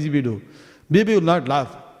 what baby will do? Baby will not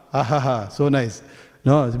laugh. Ha ha ha, so nice.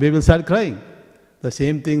 No, the baby will start crying. The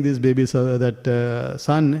same thing, this baby, that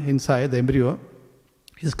son inside the embryo,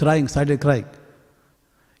 is crying, started crying.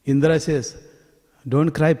 Indra says,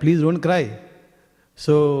 don't cry, please don't cry.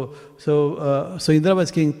 So Indra was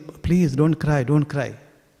saying, please don't cry, don't cry.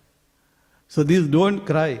 So this don't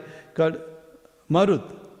cry called Marut.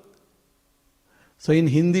 So in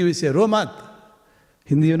Hindi we say Romat.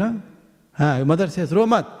 Hindi, you know? Mother says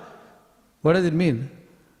Romat. What does it mean?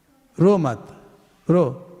 Romat.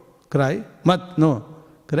 Ro, cry. Mat, no.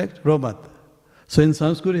 Correct? Romat. So in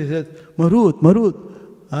Sanskrit he says Marut. Marut.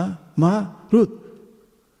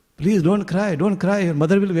 Please don't cry, your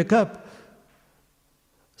mother will wake up.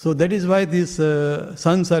 So that is why these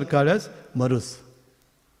sons are called as Marus.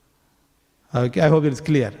 Okay, I hope it's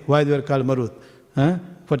clear why they were called Marut.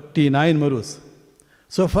 49 Marus.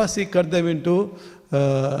 So first he cut them into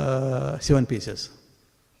 7 pieces.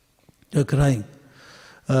 They're crying.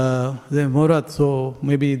 They're Morat, so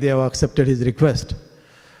maybe they have accepted his request.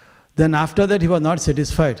 Then after that he was not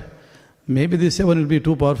satisfied. Maybe these 7 will be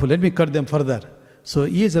too powerful. Let me cut them further. So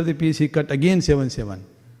each of the piece he cut again 7.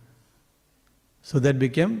 So that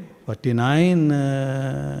became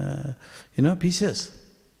 49 pieces.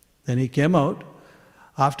 Then he came out.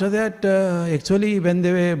 After that, actually when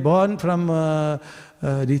they were born from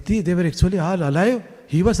Riti, they were actually all alive.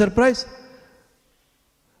 He was surprised.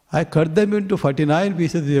 I cut them into 49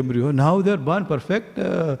 pieces of the embryo. Now they are born perfect,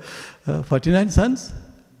 49 sons.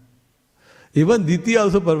 Even Diti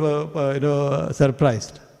also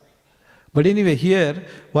surprised. But anyway, here,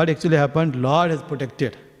 what actually happened, Lord has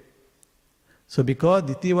protected. So because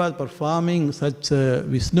Diti was performing such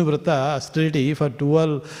Vishnu Vrata austerity for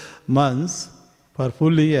 12 months, for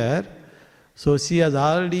full year, so she has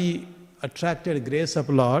already attracted grace of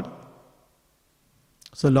Lord.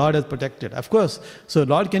 So Lord has protected. Of course, so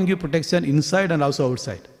Lord can give protection inside and also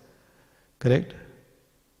outside. Correct?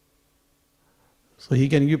 So He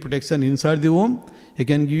can give protection inside the womb, He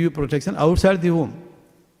can give you protection outside the womb.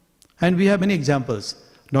 And we have many examples.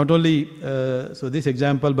 Not only this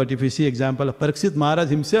example, but if you see example of Parikshit Maharaj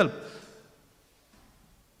himself.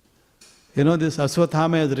 This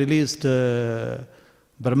Aswathama has released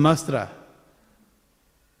Brahmastra.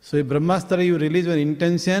 So if Brahmastra you release with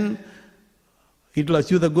intention, it will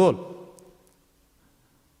achieve the goal.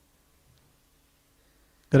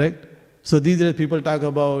 Correct? So these days people talk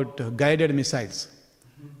about guided missiles.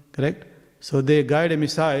 Correct? So they guide a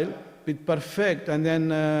missile with perfect, and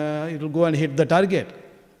then it will go and hit the target.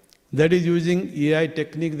 That is using AI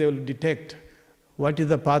technique. They will detect what is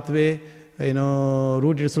the pathway,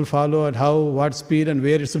 route it will follow, and how, what speed, and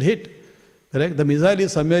where it will hit. Correct? The missile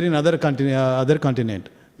is somewhere in other continent,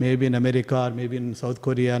 maybe in America, or maybe in South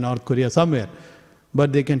Korea, North Korea, somewhere.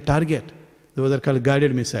 But they can target. Those are called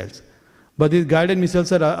guided missiles. But these guided missiles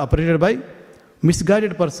are operated by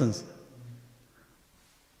misguided persons.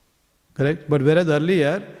 Correct? But whereas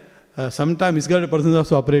earlier, sometimes misguided persons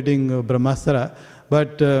also operating Brahmastra,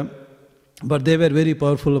 but they were very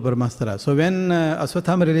powerful Brahmastra. So when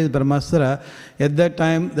Aswathama released Brahmastra, at that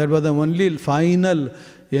time, that was the only final,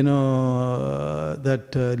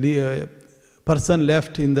 person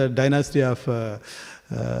left in the dynasty of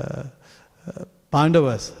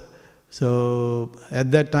Pandavas. So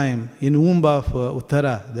at that time, in womb of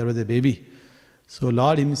Uttara, there was a baby. So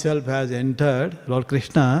Lord Himself has entered, Lord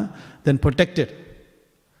Krishna, then protected.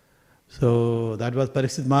 So that was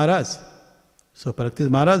Parikshit Maharaj. So Parikshit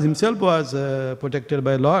Maharaj himself was protected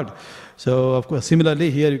by Lord. So of course, similarly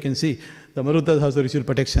here you can see the Marutas also received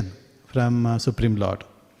protection from Supreme Lord.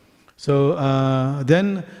 So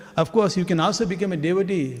then, of course, you can also become a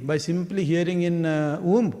devotee by simply hearing in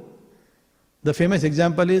womb. The famous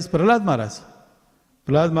example is Prahlad Maharaj.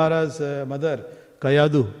 Prahlad Maharaj's mother,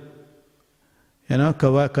 Kayadu. You know,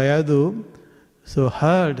 Kayadu, so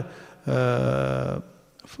heard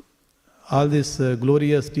all these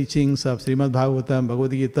glorious teachings of Srimad Bhagavatam,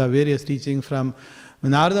 Bhagavad Gita, various teachings from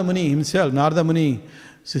Narada Muni himself. Narada Muni,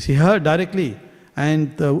 so she heard directly.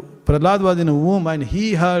 And Prahlad was in a womb and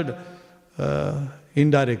he heard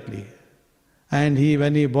indirectly. And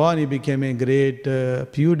when he born, he became a great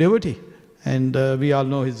pure devotee. And we all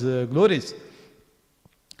know his glories.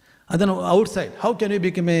 And then outside, how can you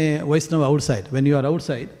become a Vaishnava outside? When you are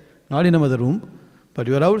outside, not in a mother room, but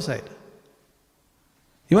you are outside.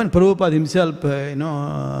 Even Prabhupada himself,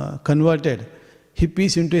 converted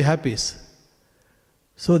hippies into happies.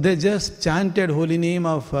 So they just chanted holy name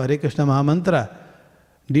of Hare Krishna Mahamantra,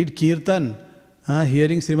 did kirtan,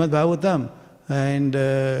 hearing Srimad Bhagavatam, and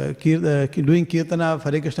doing kirtan of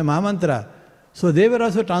Hare Krishna Mahamantra. So they were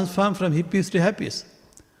also transformed from hippies to happies.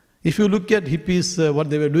 If you look at hippies, what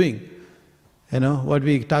they were doing, what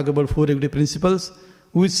we talk about four equity principles,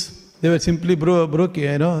 which they were simply broke,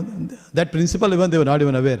 that principle even they were not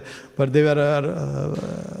even aware, but they were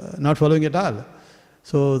not following at all.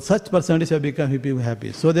 So such personalities have become hippie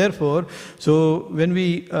happy. So therefore, when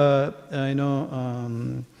we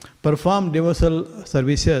perform devotional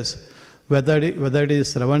services, whether it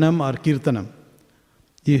is Sravanam or Kirtanam,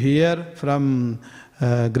 you hear from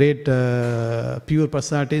great pure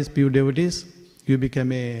personalities, pure devotees, you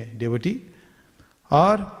become a devotee.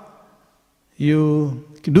 Or you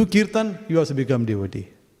do kirtan, you also become devotee.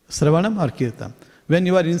 Sravanam or kirtan. When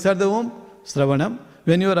you are inside the womb, Sravanam.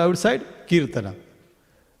 When you are outside, Kirtanam.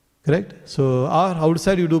 Correct? So, or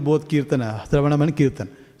outside you do both Kirtana, Sravanam and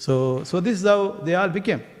Kirtan. So this is how they all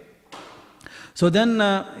became. So then,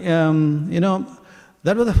 that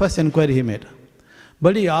was the first inquiry he made.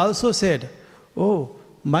 But he also said, oh,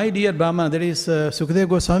 my dear Brahmana, that is Sukadeva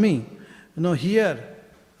Goswami, here,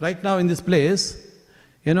 right now in this place,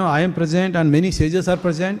 I am present and many sages are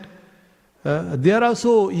present. They are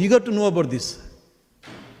also eager to know about this.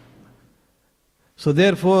 So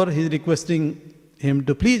therefore, he is requesting him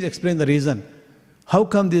to please explain the reason. How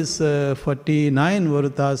come these 49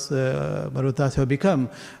 Marutas have become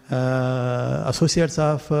associates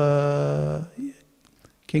of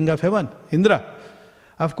King of Heaven, Indra?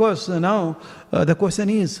 Of course, now the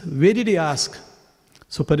question is, where did he ask?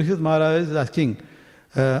 So Parikshit Maharaj is asking,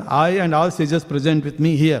 I and all sages present with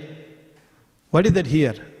me here. What is that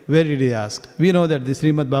here? Where did he ask? We know that the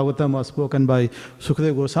Srimad Bhagavatam was spoken by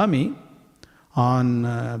Sukadeva Goswami on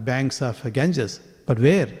banks of Ganges. But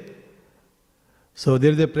where? So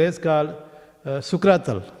there is a place called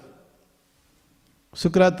Sukratal.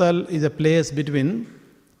 Sukratal is a place between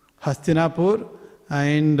Hastinapur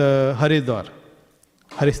and Haridwar.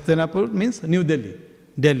 Hastinapur means New Delhi.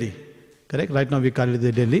 Delhi. Correct? Right now we call it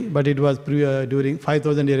the Delhi, but it was during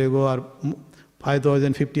 5,000 years ago or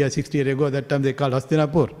 5,050 or 60 years ago, that time they called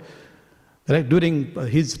Hastinapur. Correct? During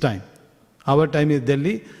his time. Our time is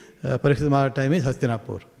Delhi, Parikshit Maharaj time is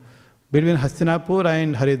Hastinapur. Between Hastinapur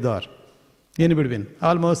and Haridwar. In between.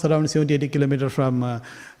 Almost around 70-80 kilometers from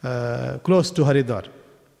close to Haridwar.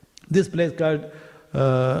 This place called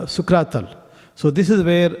Sukratal. So this is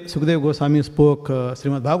where Sukadeva Goswami spoke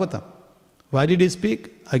Srimad Bhagavatam. Why did he speak?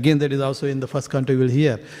 Again, that is also in the first canto you will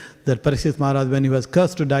hear that Parikshit Maharaj, when he was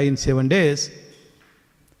cursed to die in 7 days,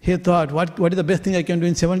 he thought, what is the best thing I can do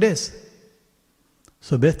in 7 days?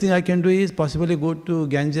 So best thing I can do is possibly go to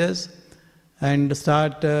Ganges and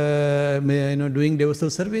start doing devotional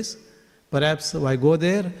service. Perhaps if I go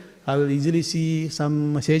there, I will easily see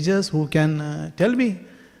some sages who can tell me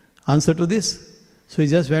answer to this. So he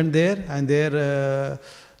just went there and there,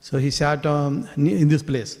 so he sat in this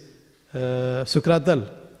place, Sukratal.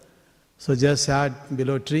 So just sat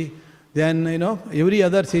below a tree. Then, every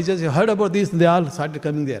other sages, you heard about this, they all started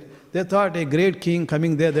coming there. They thought a great king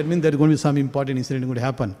coming there, that means there is going to be some important incident going to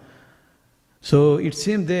happen. So it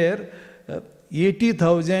seemed there,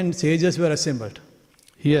 80,000 sages were assembled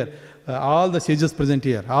here. All the sages present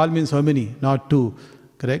here. All means how many? Not two.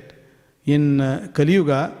 Correct? In Kali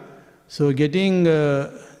Yuga, so getting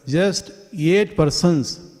just 8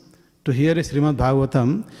 persons to hear a Srimad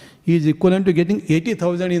Bhagavatam is equivalent to getting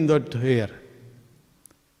 80,000 in that year.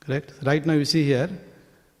 Correct? Right now you see here,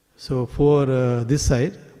 so 4 this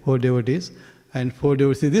side, 4 devotees, and 4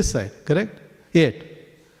 devotees this side. Correct? 8.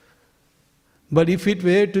 But if it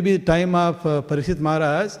were to be the time of Parikshit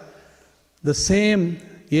Maharaj, the same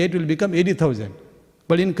 8 will become 80,000.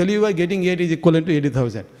 But in Kali Yuga, getting 8 is equivalent to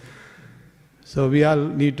 80,000. So we all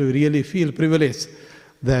need to really feel privileged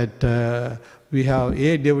that we have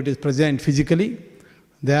 8 devotees present physically,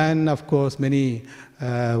 then of course many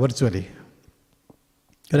virtually.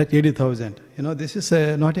 Correct? 80,000. This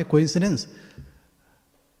is not a coincidence.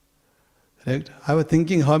 Right? I was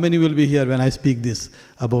thinking how many will be here when I speak this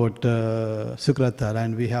about Sukratal,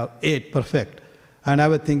 and we have 8 perfect. And I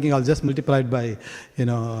was thinking I'll just multiply it by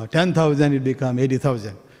 10,000, it become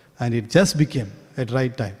 80,000. And it just became at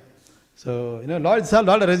right time. So, Lord saw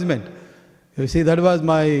Lord arrangement. You see, that was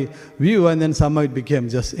my view, and then somehow it became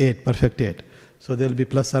just 8, perfect 8. So there will be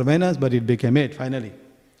plus or minus, but it became 8 finally.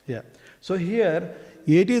 Yeah. So here,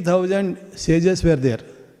 80,000 sages were there.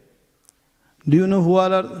 Do you know who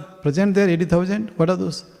all are present there, 80,000? What are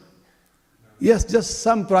those? Yes, just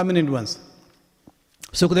some prominent ones.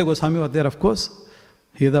 Sukadeva Goswami was there, of course.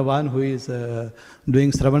 He is the one who is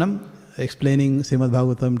doing Sravanam, explaining Srimad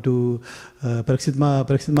Bhagavatam to Parikshit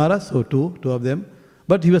Maharaj, so two of them.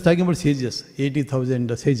 But he was talking about sages,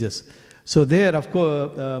 80,000 sages. So there, of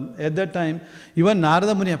course, at that time, even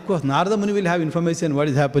Narada Muni, of course, Narada Muni will have information what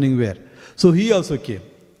is happening where. So he also came.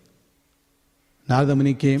 Narada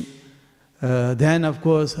Muni came. Then, of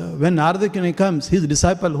course, when Narada Muni comes, his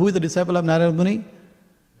disciple, who is the disciple of Narada Muni?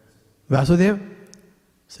 Vasudeva.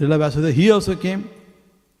 Srila Vasudeva, he also came.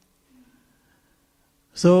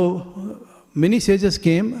 So, many sages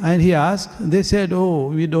came and he asked, they said, oh,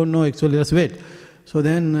 we don't know actually, let's wait. So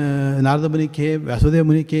then Narada Muni came, Vasudeva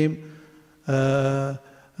Muni came.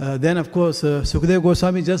 Then, of course, Sukadeva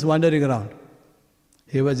Goswami just wandering around.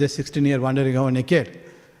 He was just 16 years wandering around naked.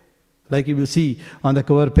 Like you will see on the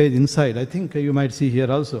cover page inside. I think you might see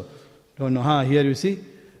here also. Don't know. Here you see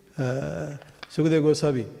Sukadeva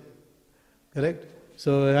Goswami. Correct?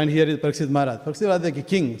 So, and here is Parikshit Maharaj. Parikshit was like a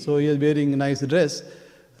king, so he is wearing a nice dress.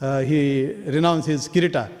 He renounced his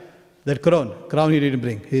kirita, that crown. Crown he didn't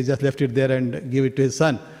bring. He just left it there and gave it to his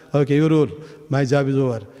son. Okay, you rule. My job is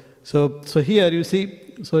over. So here you see,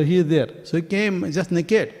 so he is there. So he came just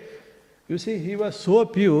naked. You see, he was so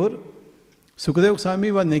pure. Sukadeva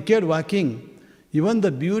Goswami was naked walking. Even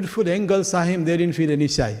the beautiful young girls saw him, they didn't feel any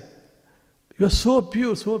shy. He was so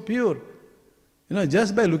pure, so pure.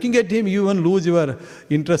 Just by looking at him, you even lose your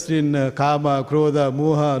interest in kama, krodha,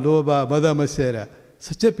 moha, lobha, mada, matsarya.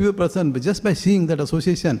 Such a pure person, but just by seeing that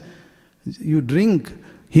association, you drink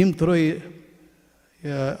him through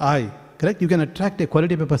eye. Correct? You can attract a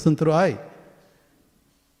quality of a person through eye.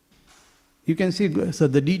 You can see, so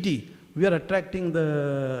the deity, we are attracting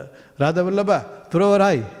the Radha Vallabha through our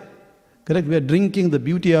eye. Correct? We are drinking the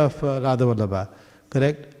beauty of Radha Vallabha.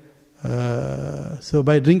 Correct? So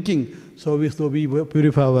by drinking, so we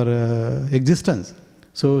purify our existence.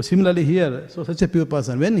 So similarly here, so such a pure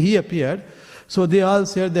person, when he appeared, so they all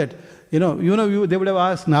said that, they would have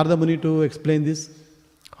asked Narada Muni to explain this,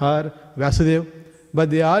 or Vasudeva, but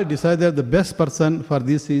they all decided the best person for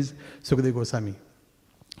this is Sukadeva Goswami.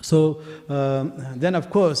 So then of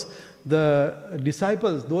course, the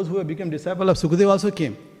disciples, those who have become disciples of Sukadeva also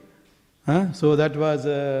came. So that was,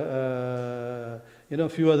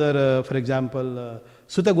 few other, for example,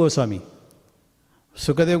 Sutta Goswami.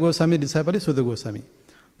 Sukadeva Goswami disciple is Sutta Goswami.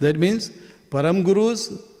 That means Param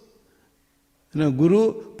Gurus,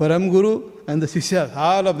 Guru, Param Guru, and the Sishyas,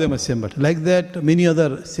 all of them assembled. Like that, many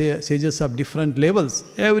other sages of different levels,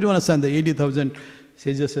 everyone assembled, the 80,000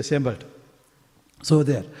 sages assembled. So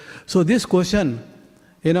there. So this question,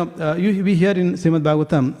 we hear in Srimad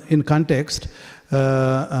Bhagavatam, in context,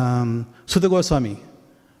 Sutta Goswami.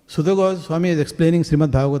 Sutta Goswami is explaining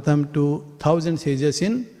Srimad Bhagavatam to 1,000 sages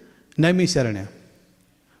in Naimisharanya.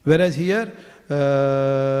 Whereas here,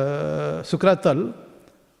 Sukratal,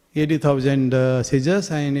 80,000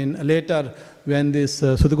 sages, and in later when this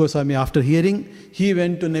Sutta Goswami, after hearing, he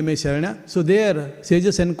went to Naimisharanya. So there,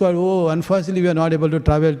 sages inquired, unfortunately we are not able to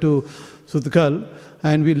travel to Sutkal,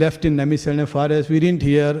 and we left in Naimisharanya forest, we didn't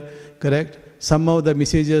hear, correct? Somehow the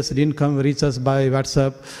messages didn't reach us by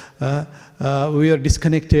WhatsApp. We are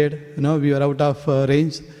disconnected, we are out of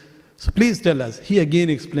range. So please tell us. He again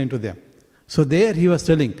explained to them. So there he was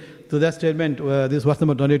telling, to that statement, this was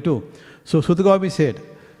number 22. So Sutta Goswami said,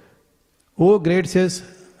 "O great says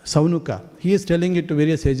Saunuka." He is telling it to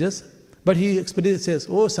various sages, but he explicitly says,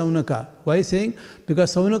 "O Saunuka." Why saying?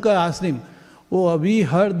 Because Saunuka asked him, we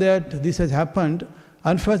heard that this has happened.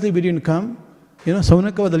 Unfortunately, we didn't come.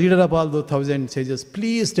 Saunuka was the leader of all those 1,000 sages.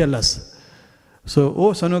 Please tell us. So,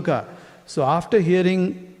 O Saunuka. So after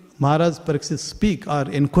hearing Maharaj Parikshit speak or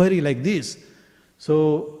inquiry like this, he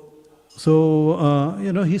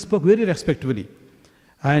spoke very respectfully.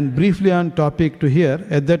 And briefly on topic to here,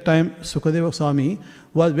 at that time Sukadeva Goswami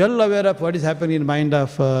was well aware of what is happening in mind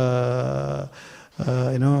of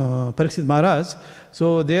Parikshit Maharaj.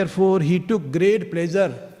 So therefore he took great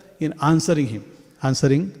pleasure in answering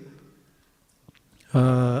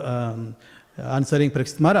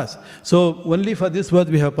Parikshit Maharaj. So only for this word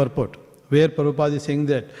we have purport, where Prabhupada is saying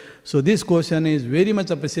that. So this question is very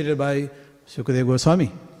much appreciated by Sukadeva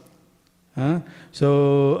Goswami.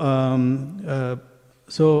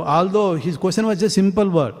 So although his question was just simple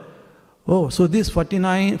word, so this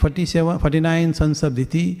 49 sons of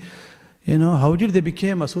Diti, how did they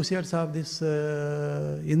become associates of this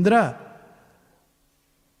Indra?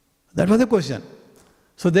 That was the question.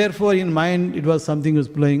 So therefore in mind it was something was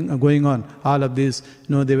going on. All of this,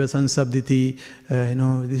 they were sons of Diti,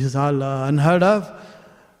 this is all unheard of.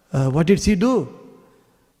 What did she do?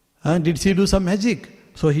 Did she do some magic?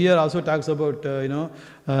 So here also talks about,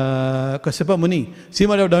 Kasyapa Muni. She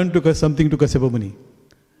might have done something to Kasyapa Muni.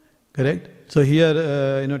 Correct? So here,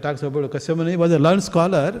 talks about Kasyapa Muni was a learned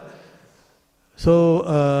scholar. So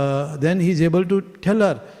then he is able to tell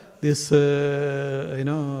her this,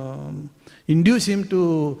 induce him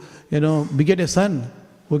to, beget a son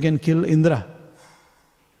who can kill Indra.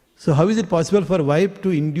 So how is it possible for a wife to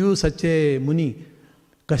induce such a Muni?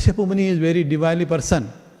 Kasyapa Muni is very divinely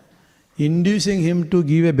person. Inducing him to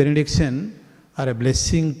give a benediction or a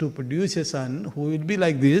blessing to produce a son who will be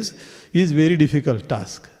like this is very difficult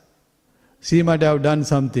task. She might have done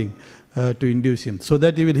something to induce him. So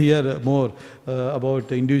that you will hear more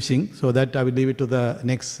about inducing. So that I will leave it to the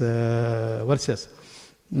next verses,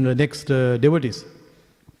 next devotees.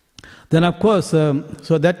 Then of course,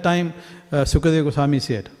 so that time Sukadeva Goswami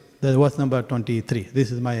said, that was number 23.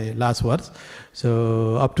 This is my last verse.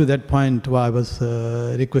 So up to that point I was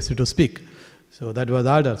requested to speak. So that was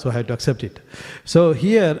the order, so I had to accept it. So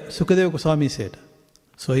here Sukadeva Goswami said,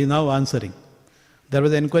 so he is now answering. There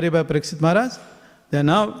was an inquiry by Parikshit Maharaj, then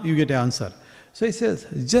now you get an answer. So he says,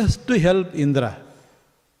 just to help Indra,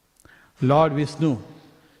 Lord Vishnu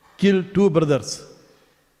killed two brothers.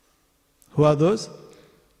 Who are those?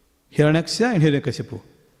 Hiranyaksha and Hiranyakashipu.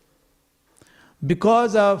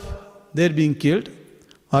 Because of their being killed,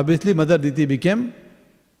 obviously Mother Diti became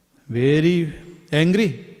very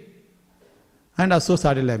angry and also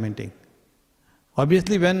started lamenting.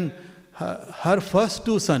 Obviously when her first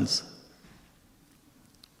two sons,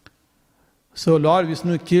 so Lord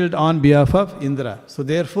Vishnu killed on behalf of Indra. So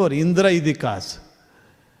therefore Indra is the cause.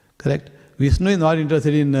 Correct? Vishnu is not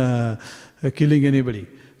interested in killing anybody.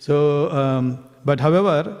 So, but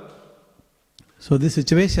however, so this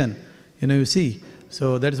situation, you see,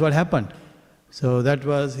 so that is what happened. So that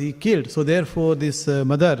was, he killed. So therefore this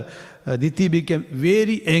mother, Diti, became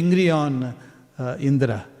very angry on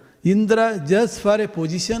Indra. Indra, just for a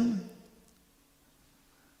position,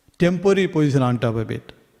 temporary position on top of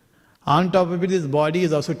it. On top of it, his body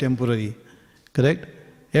is also temporary. Correct?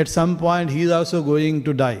 At some point, he is also going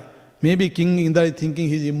to die. Maybe King Indra is thinking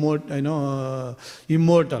he is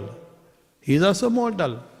immortal. He is also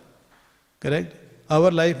mortal. Correct? Our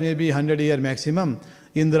life may be 100 years maximum.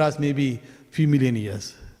 Indra's may be few million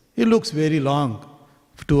years. It looks very long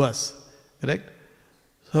to us. Correct?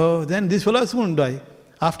 So then this fellow won't die.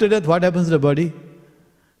 After death, what happens to the body?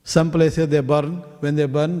 Some places they burn. When they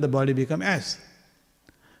burn, the body becomes ash.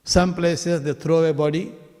 Some places they throw away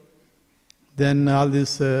body. Then all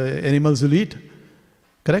these animals will eat.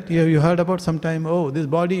 Correct? You heard about sometime, this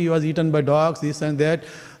body was eaten by dogs, this and that.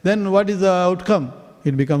 Then what is the outcome?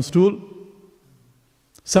 It becomes stool.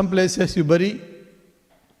 Some places you bury.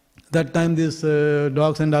 That time these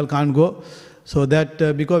dogs and all can't go. So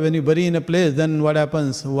that because when you bury in a place, then what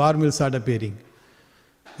happens? Worm will start appearing.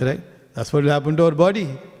 Right? That's what will happen to our body.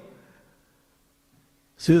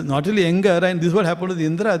 So not only anger, and this is what happened to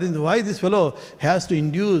Indra. Then why this fellow has to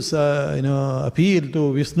induce, appeal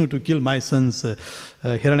to Vishnu to kill my sons,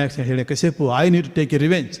 Hiranyaksha and Hiranyakashipu. I need to take a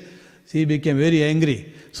revenge. She became very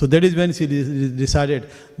angry. So that is when she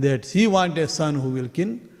decided that she wants a son who will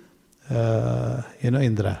kill,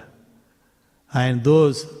 Indra. And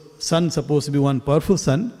those sons supposed to be one powerful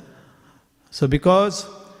son. So because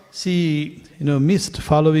she, missed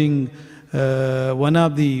following one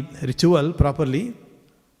of the ritual properly,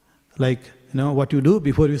 like, what you do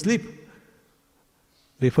before you sleep.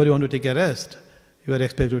 Before you want to take a rest, you are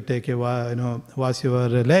expected to take wash your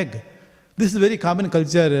leg. This is very common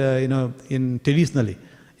culture, in traditionally.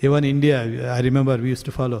 Even India, I remember we used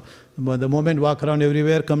to follow. The moment walk around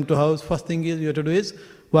everywhere, come to house, first thing you have to do is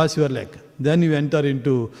wash your leg. Then you enter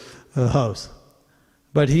into house.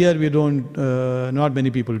 But here we don't, not many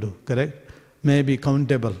people do, correct? Maybe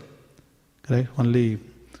countable, correct? Only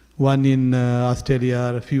one in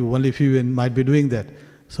Australia, only few might be doing that.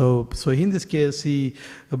 So in this case, he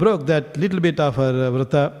broke that little bit of her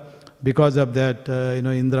vrata. Because of that,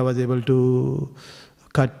 Indra was able to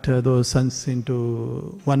cut those sons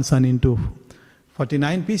one son into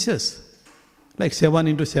 49 pieces, like 7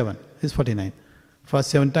 into 7 is 49. First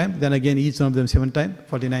 7 times, then again each one of them 7 times,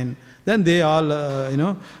 49. Then they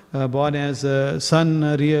all, born as son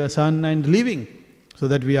and living. So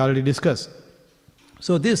that we already discussed.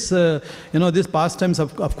 So this, this pastimes,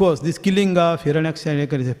 of course, this killing of Hiranyaksha and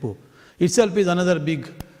Hiranyakashipu itself is another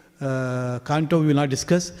big canto we will not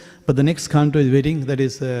discuss, but the next canto is waiting, that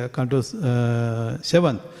is canto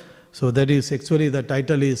 7. So that is actually the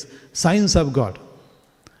title is Signs of God.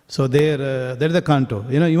 So there is the canto.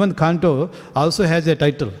 Even canto also has a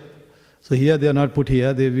title. So here they are not put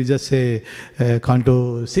here, we just say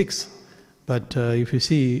canto 6. But if you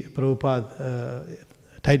see Prabhupada,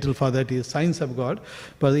 title for that is Signs of God.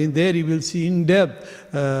 But in there you will see in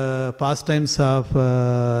depth pastimes of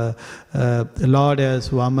Lord as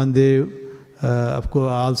Vamandev, of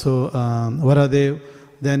course also Varadev,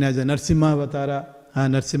 then as a Narsimha Avatara,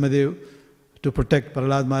 Narsimhadev to protect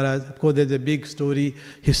Prahlad Maharaj. Of course there's a big story,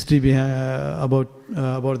 history about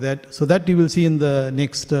that. So that you will see in the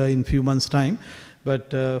next, in few months' time.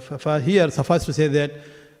 But for here, suffice to say that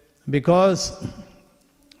because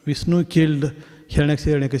Vishnu killed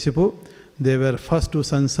Hiranyaksha and Hiranyakashipu, they were first 2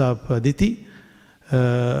 sons of Diti.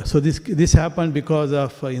 So this happened because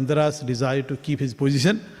of Indra's desire to keep his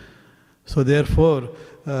position. So therefore,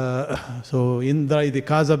 Indra is the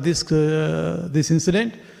cause of this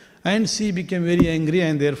incident, and she became very angry,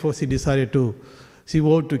 and therefore she decided she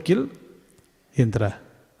vowed to kill Indra.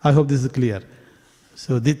 I hope this is clear.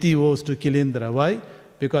 So Diti vows to kill Indra. Why?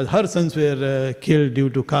 Because her sons were killed due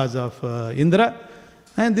to cause of Indra.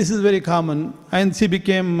 And this is very common. And she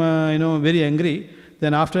became, very angry.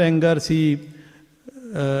 Then after anger, she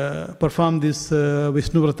performed this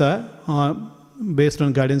Vishnu Vrata based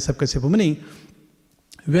on guidance of Kashyapa Muni.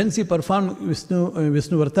 When she performed Vishnu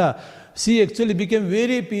Vrata, she actually became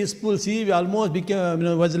very peaceful. She almost became,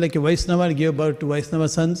 was like a Vaishnava and gave birth to Vaishnava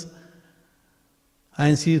sons.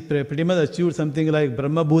 And she pretty much achieved something like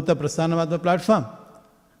Brahma Bhuta Prasthanamatma platform.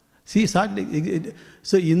 See, so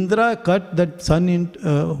Indra cut that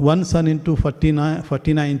one son into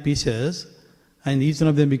 49 pieces, and each one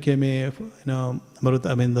of them became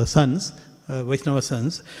the sons, Vaishnava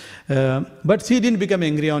sons. But she didn't become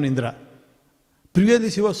angry on Indra.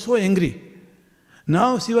 Previously she was so angry.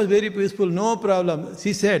 Now she was very peaceful, no problem.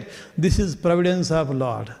 She said, this is providence of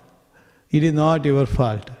Lord. It is not your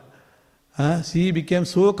fault. She became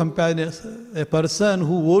so compassionate. A person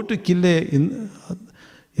who vowed to kill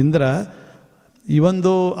Indra, even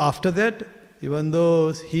though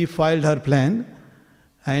he filed her plan,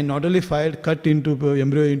 and not only filed, cut into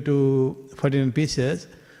embryo into 49 pieces,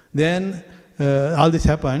 then all this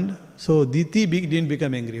happened. So Diti didn't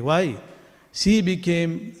become angry. Why? She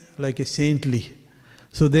became like a saintly.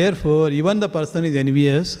 So therefore, even the person is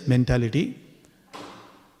envious mentality.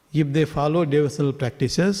 If they follow devotional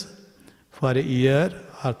practices for a year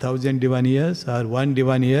or 1,000 Divan years or 1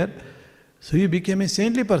 Divan year, so he became a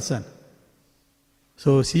saintly person.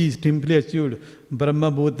 So she simply achieved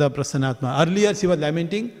Brahma Bhuta Prasanatma. Earlier she was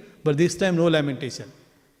lamenting, but this time no lamentation.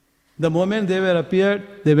 The moment they were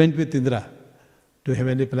appeared, they went with Indra to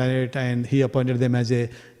heavenly planet, and he appointed them as a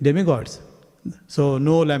demigods. So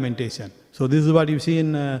no lamentation. So this is what you see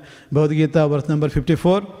in Bhagavad Gita, verse number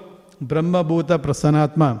 54. Brahma Bhuta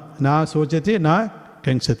Prasanatma na sochati na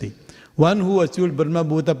kankshati. One who achieved Brahma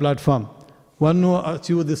Bhuta platform, one who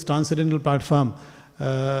achieved this transcendental platform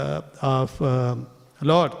of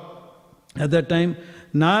Lord, at that time,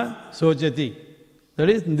 na sochati. That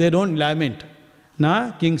is, they don't lament.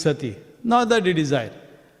 Na kingsati. Not that they desire.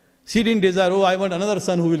 She didn't desire, I want another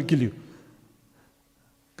son who will kill you.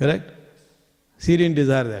 Correct? She didn't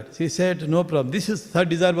desire that. She said, no problem. Her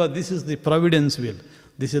desire was, this is the providence will.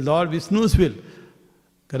 This is Lord Vishnu's will.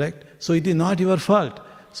 Correct? So it is not your fault.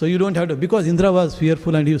 So you don't have to, because Indra was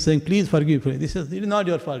fearful and he was saying, please forgive me. It is not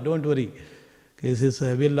your fault, don't worry. This is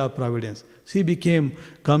a will of providence. She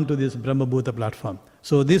come to this Brahma Bhuta platform.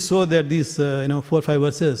 So this shows that these 4 or 5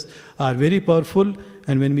 verses are very powerful,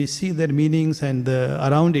 and when we see their meanings and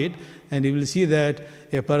around it, and you will see that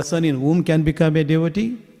a person in whom can become a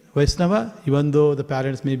devotee, Vaishnava, even though the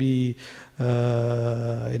parents may be,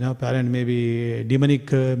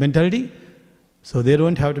 demonic mentality, so they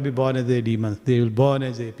don't have to be born as a demon. They will be born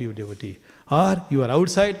as a pure devotee. Or you are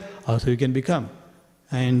outside, also you can become.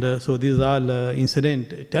 And so these all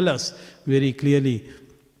incidents tell us very clearly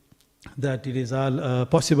that it is all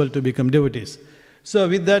possible to become devotees. So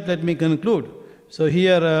with that, let me conclude. So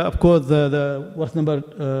here, of course, the verse number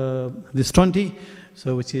this 20,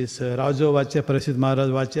 so which is Rajo Vachya Parasit Maharaj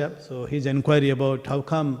Vachya. So his inquiry about how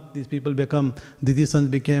come these people become, Diti sons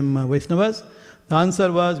became Vaishnavas. The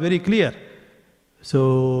answer was very clear.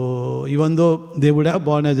 So even though they would have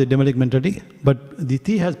born as a demonic mentality, but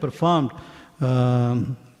Diti has performed,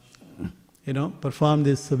 performed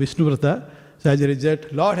this Vishnu Vrata. So as a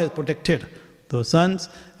result, Lord has protected those sons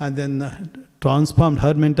and then transformed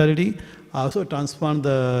her mentality, also transformed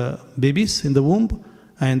the babies in the womb,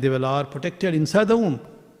 and they were all protected inside the womb.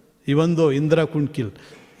 Even though Indra couldn't kill,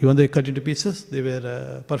 even though he cut into pieces, they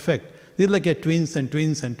were perfect. They're like a twins and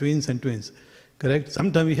twins and twins and twins. Correct?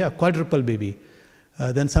 Sometimes we have quadruple baby.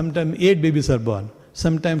 Then sometimes 8 babies are born.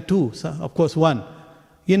 Sometimes 2, of course 1.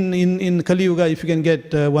 In Kali Yuga, if you can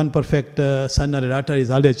get one perfect son or a daughter, is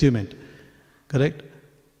all the achievement. Correct?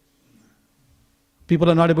 People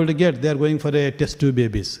are not able to get, they are going for a test tube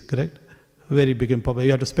babies. Correct? Very big and popular.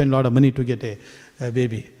 You have to spend a lot of money to get a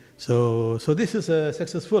baby. So this is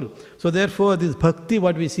successful. So therefore, this bhakti,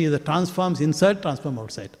 what we see is that transforms inside, transform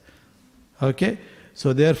outside. Okay?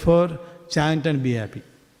 So therefore, chant and be happy.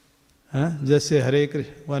 Just say Hare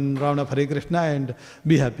Krishna, one round of Hare Krishna and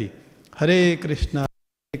be happy. Hare Krishna,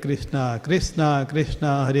 Krishna, Krishna,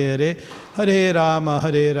 Krishna, Hare Hare, Hare Rama,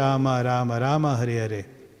 Rama Rama, Hare Hare.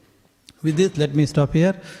 With this, let me stop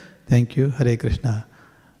here. Thank you, Hare Krishna.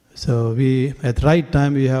 So we, at right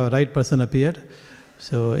time, we have a right person appeared.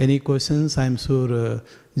 So any questions, I am sure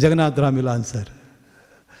Jagannath Ram will answer.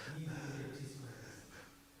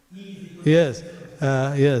 Yes,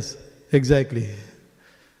 yes, exactly.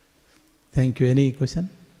 Thank you. Any question?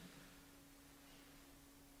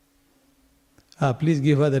 Please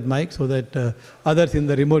give her that mic so that others in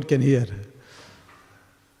the remote can hear.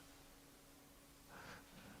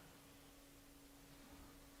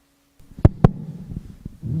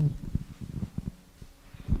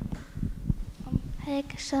 Hare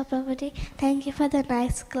Krishna Prabhuji, thank you for the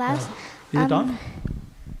nice class. Is it on?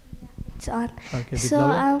 It's on. Okay,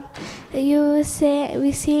 so we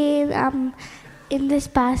see in this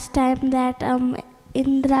pastime that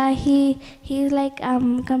Indra he's like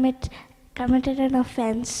committed an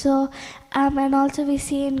offense. So and also we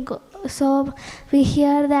see so we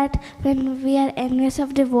hear that when we are envious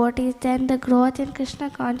of devotees, then the growth in Krishna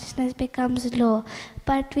consciousness becomes low.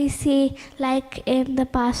 But we see, like in the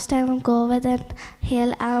pastime of Govardhan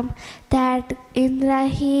Hill, that Indra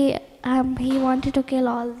he wanted to kill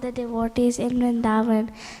all the devotees in Vrindavan.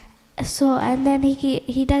 So and then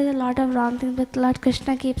he does a lot of wrong things, but Lord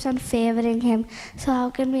Krishna keeps on favoring him. So how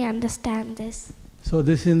can we understand this? So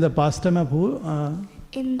this is in the pastime of who?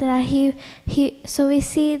 Indra, so we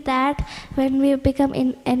see that when we become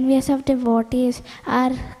envious of devotees,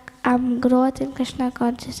 our growth in Krishna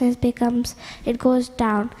consciousness goes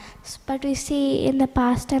down. But we see in the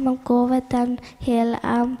pastime of Govardhan Hill,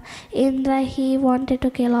 Indra he wanted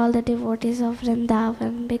to kill all the devotees of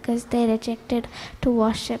Vrindavan because they rejected to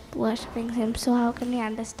worshipping him. So how can we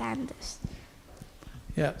understand this?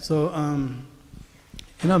 Yeah, so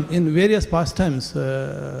in various pastimes,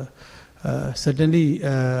 certainly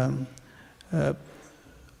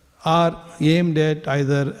are aimed at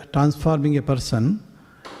either transforming a person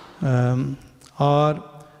or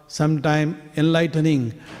sometime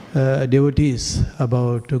enlightening devotees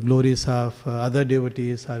about glories of other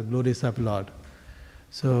devotees or glories of Lord.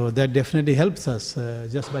 So that definitely helps us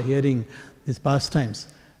just by hearing these pastimes.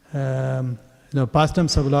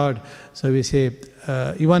 Pastimes of Lord, so we say,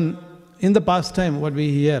 even in the pastime what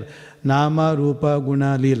we hear, Nama, Rupa,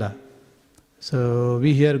 Guna, Leela. So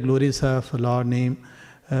we hear glories of Lord name.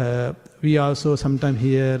 We also sometimes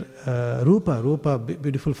hear Rupa,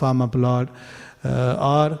 beautiful form of Lord,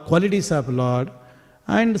 or qualities of Lord,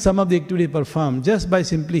 and some of the activity performed just by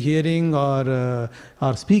simply hearing or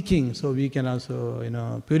speaking. So we can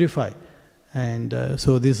also purify, and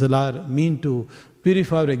so these are mean to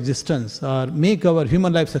purify our existence or make our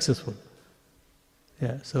human life successful.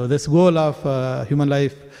 Yeah. So this goal of human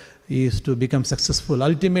life is to become successful,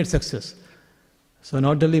 ultimate success. So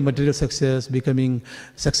not only material success, becoming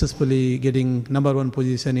successfully getting #1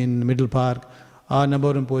 position in Middle Park or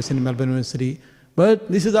 #1 position in Melbourne University, but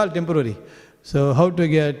this is all temporary. So how to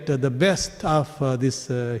get the best of this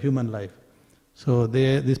human life? So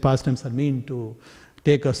these pastimes are meant to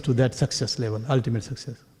take us to that success level, ultimate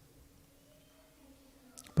success.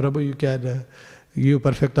 Prabhu, you can give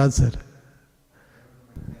perfect answer.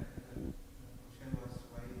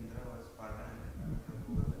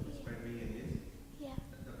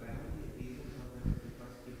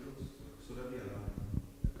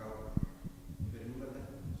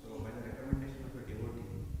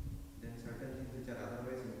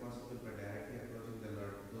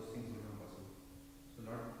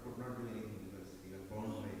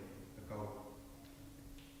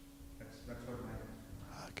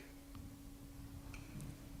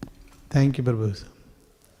 Thank you, Prabhu.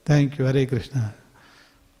 Thank you. Hare Krishna.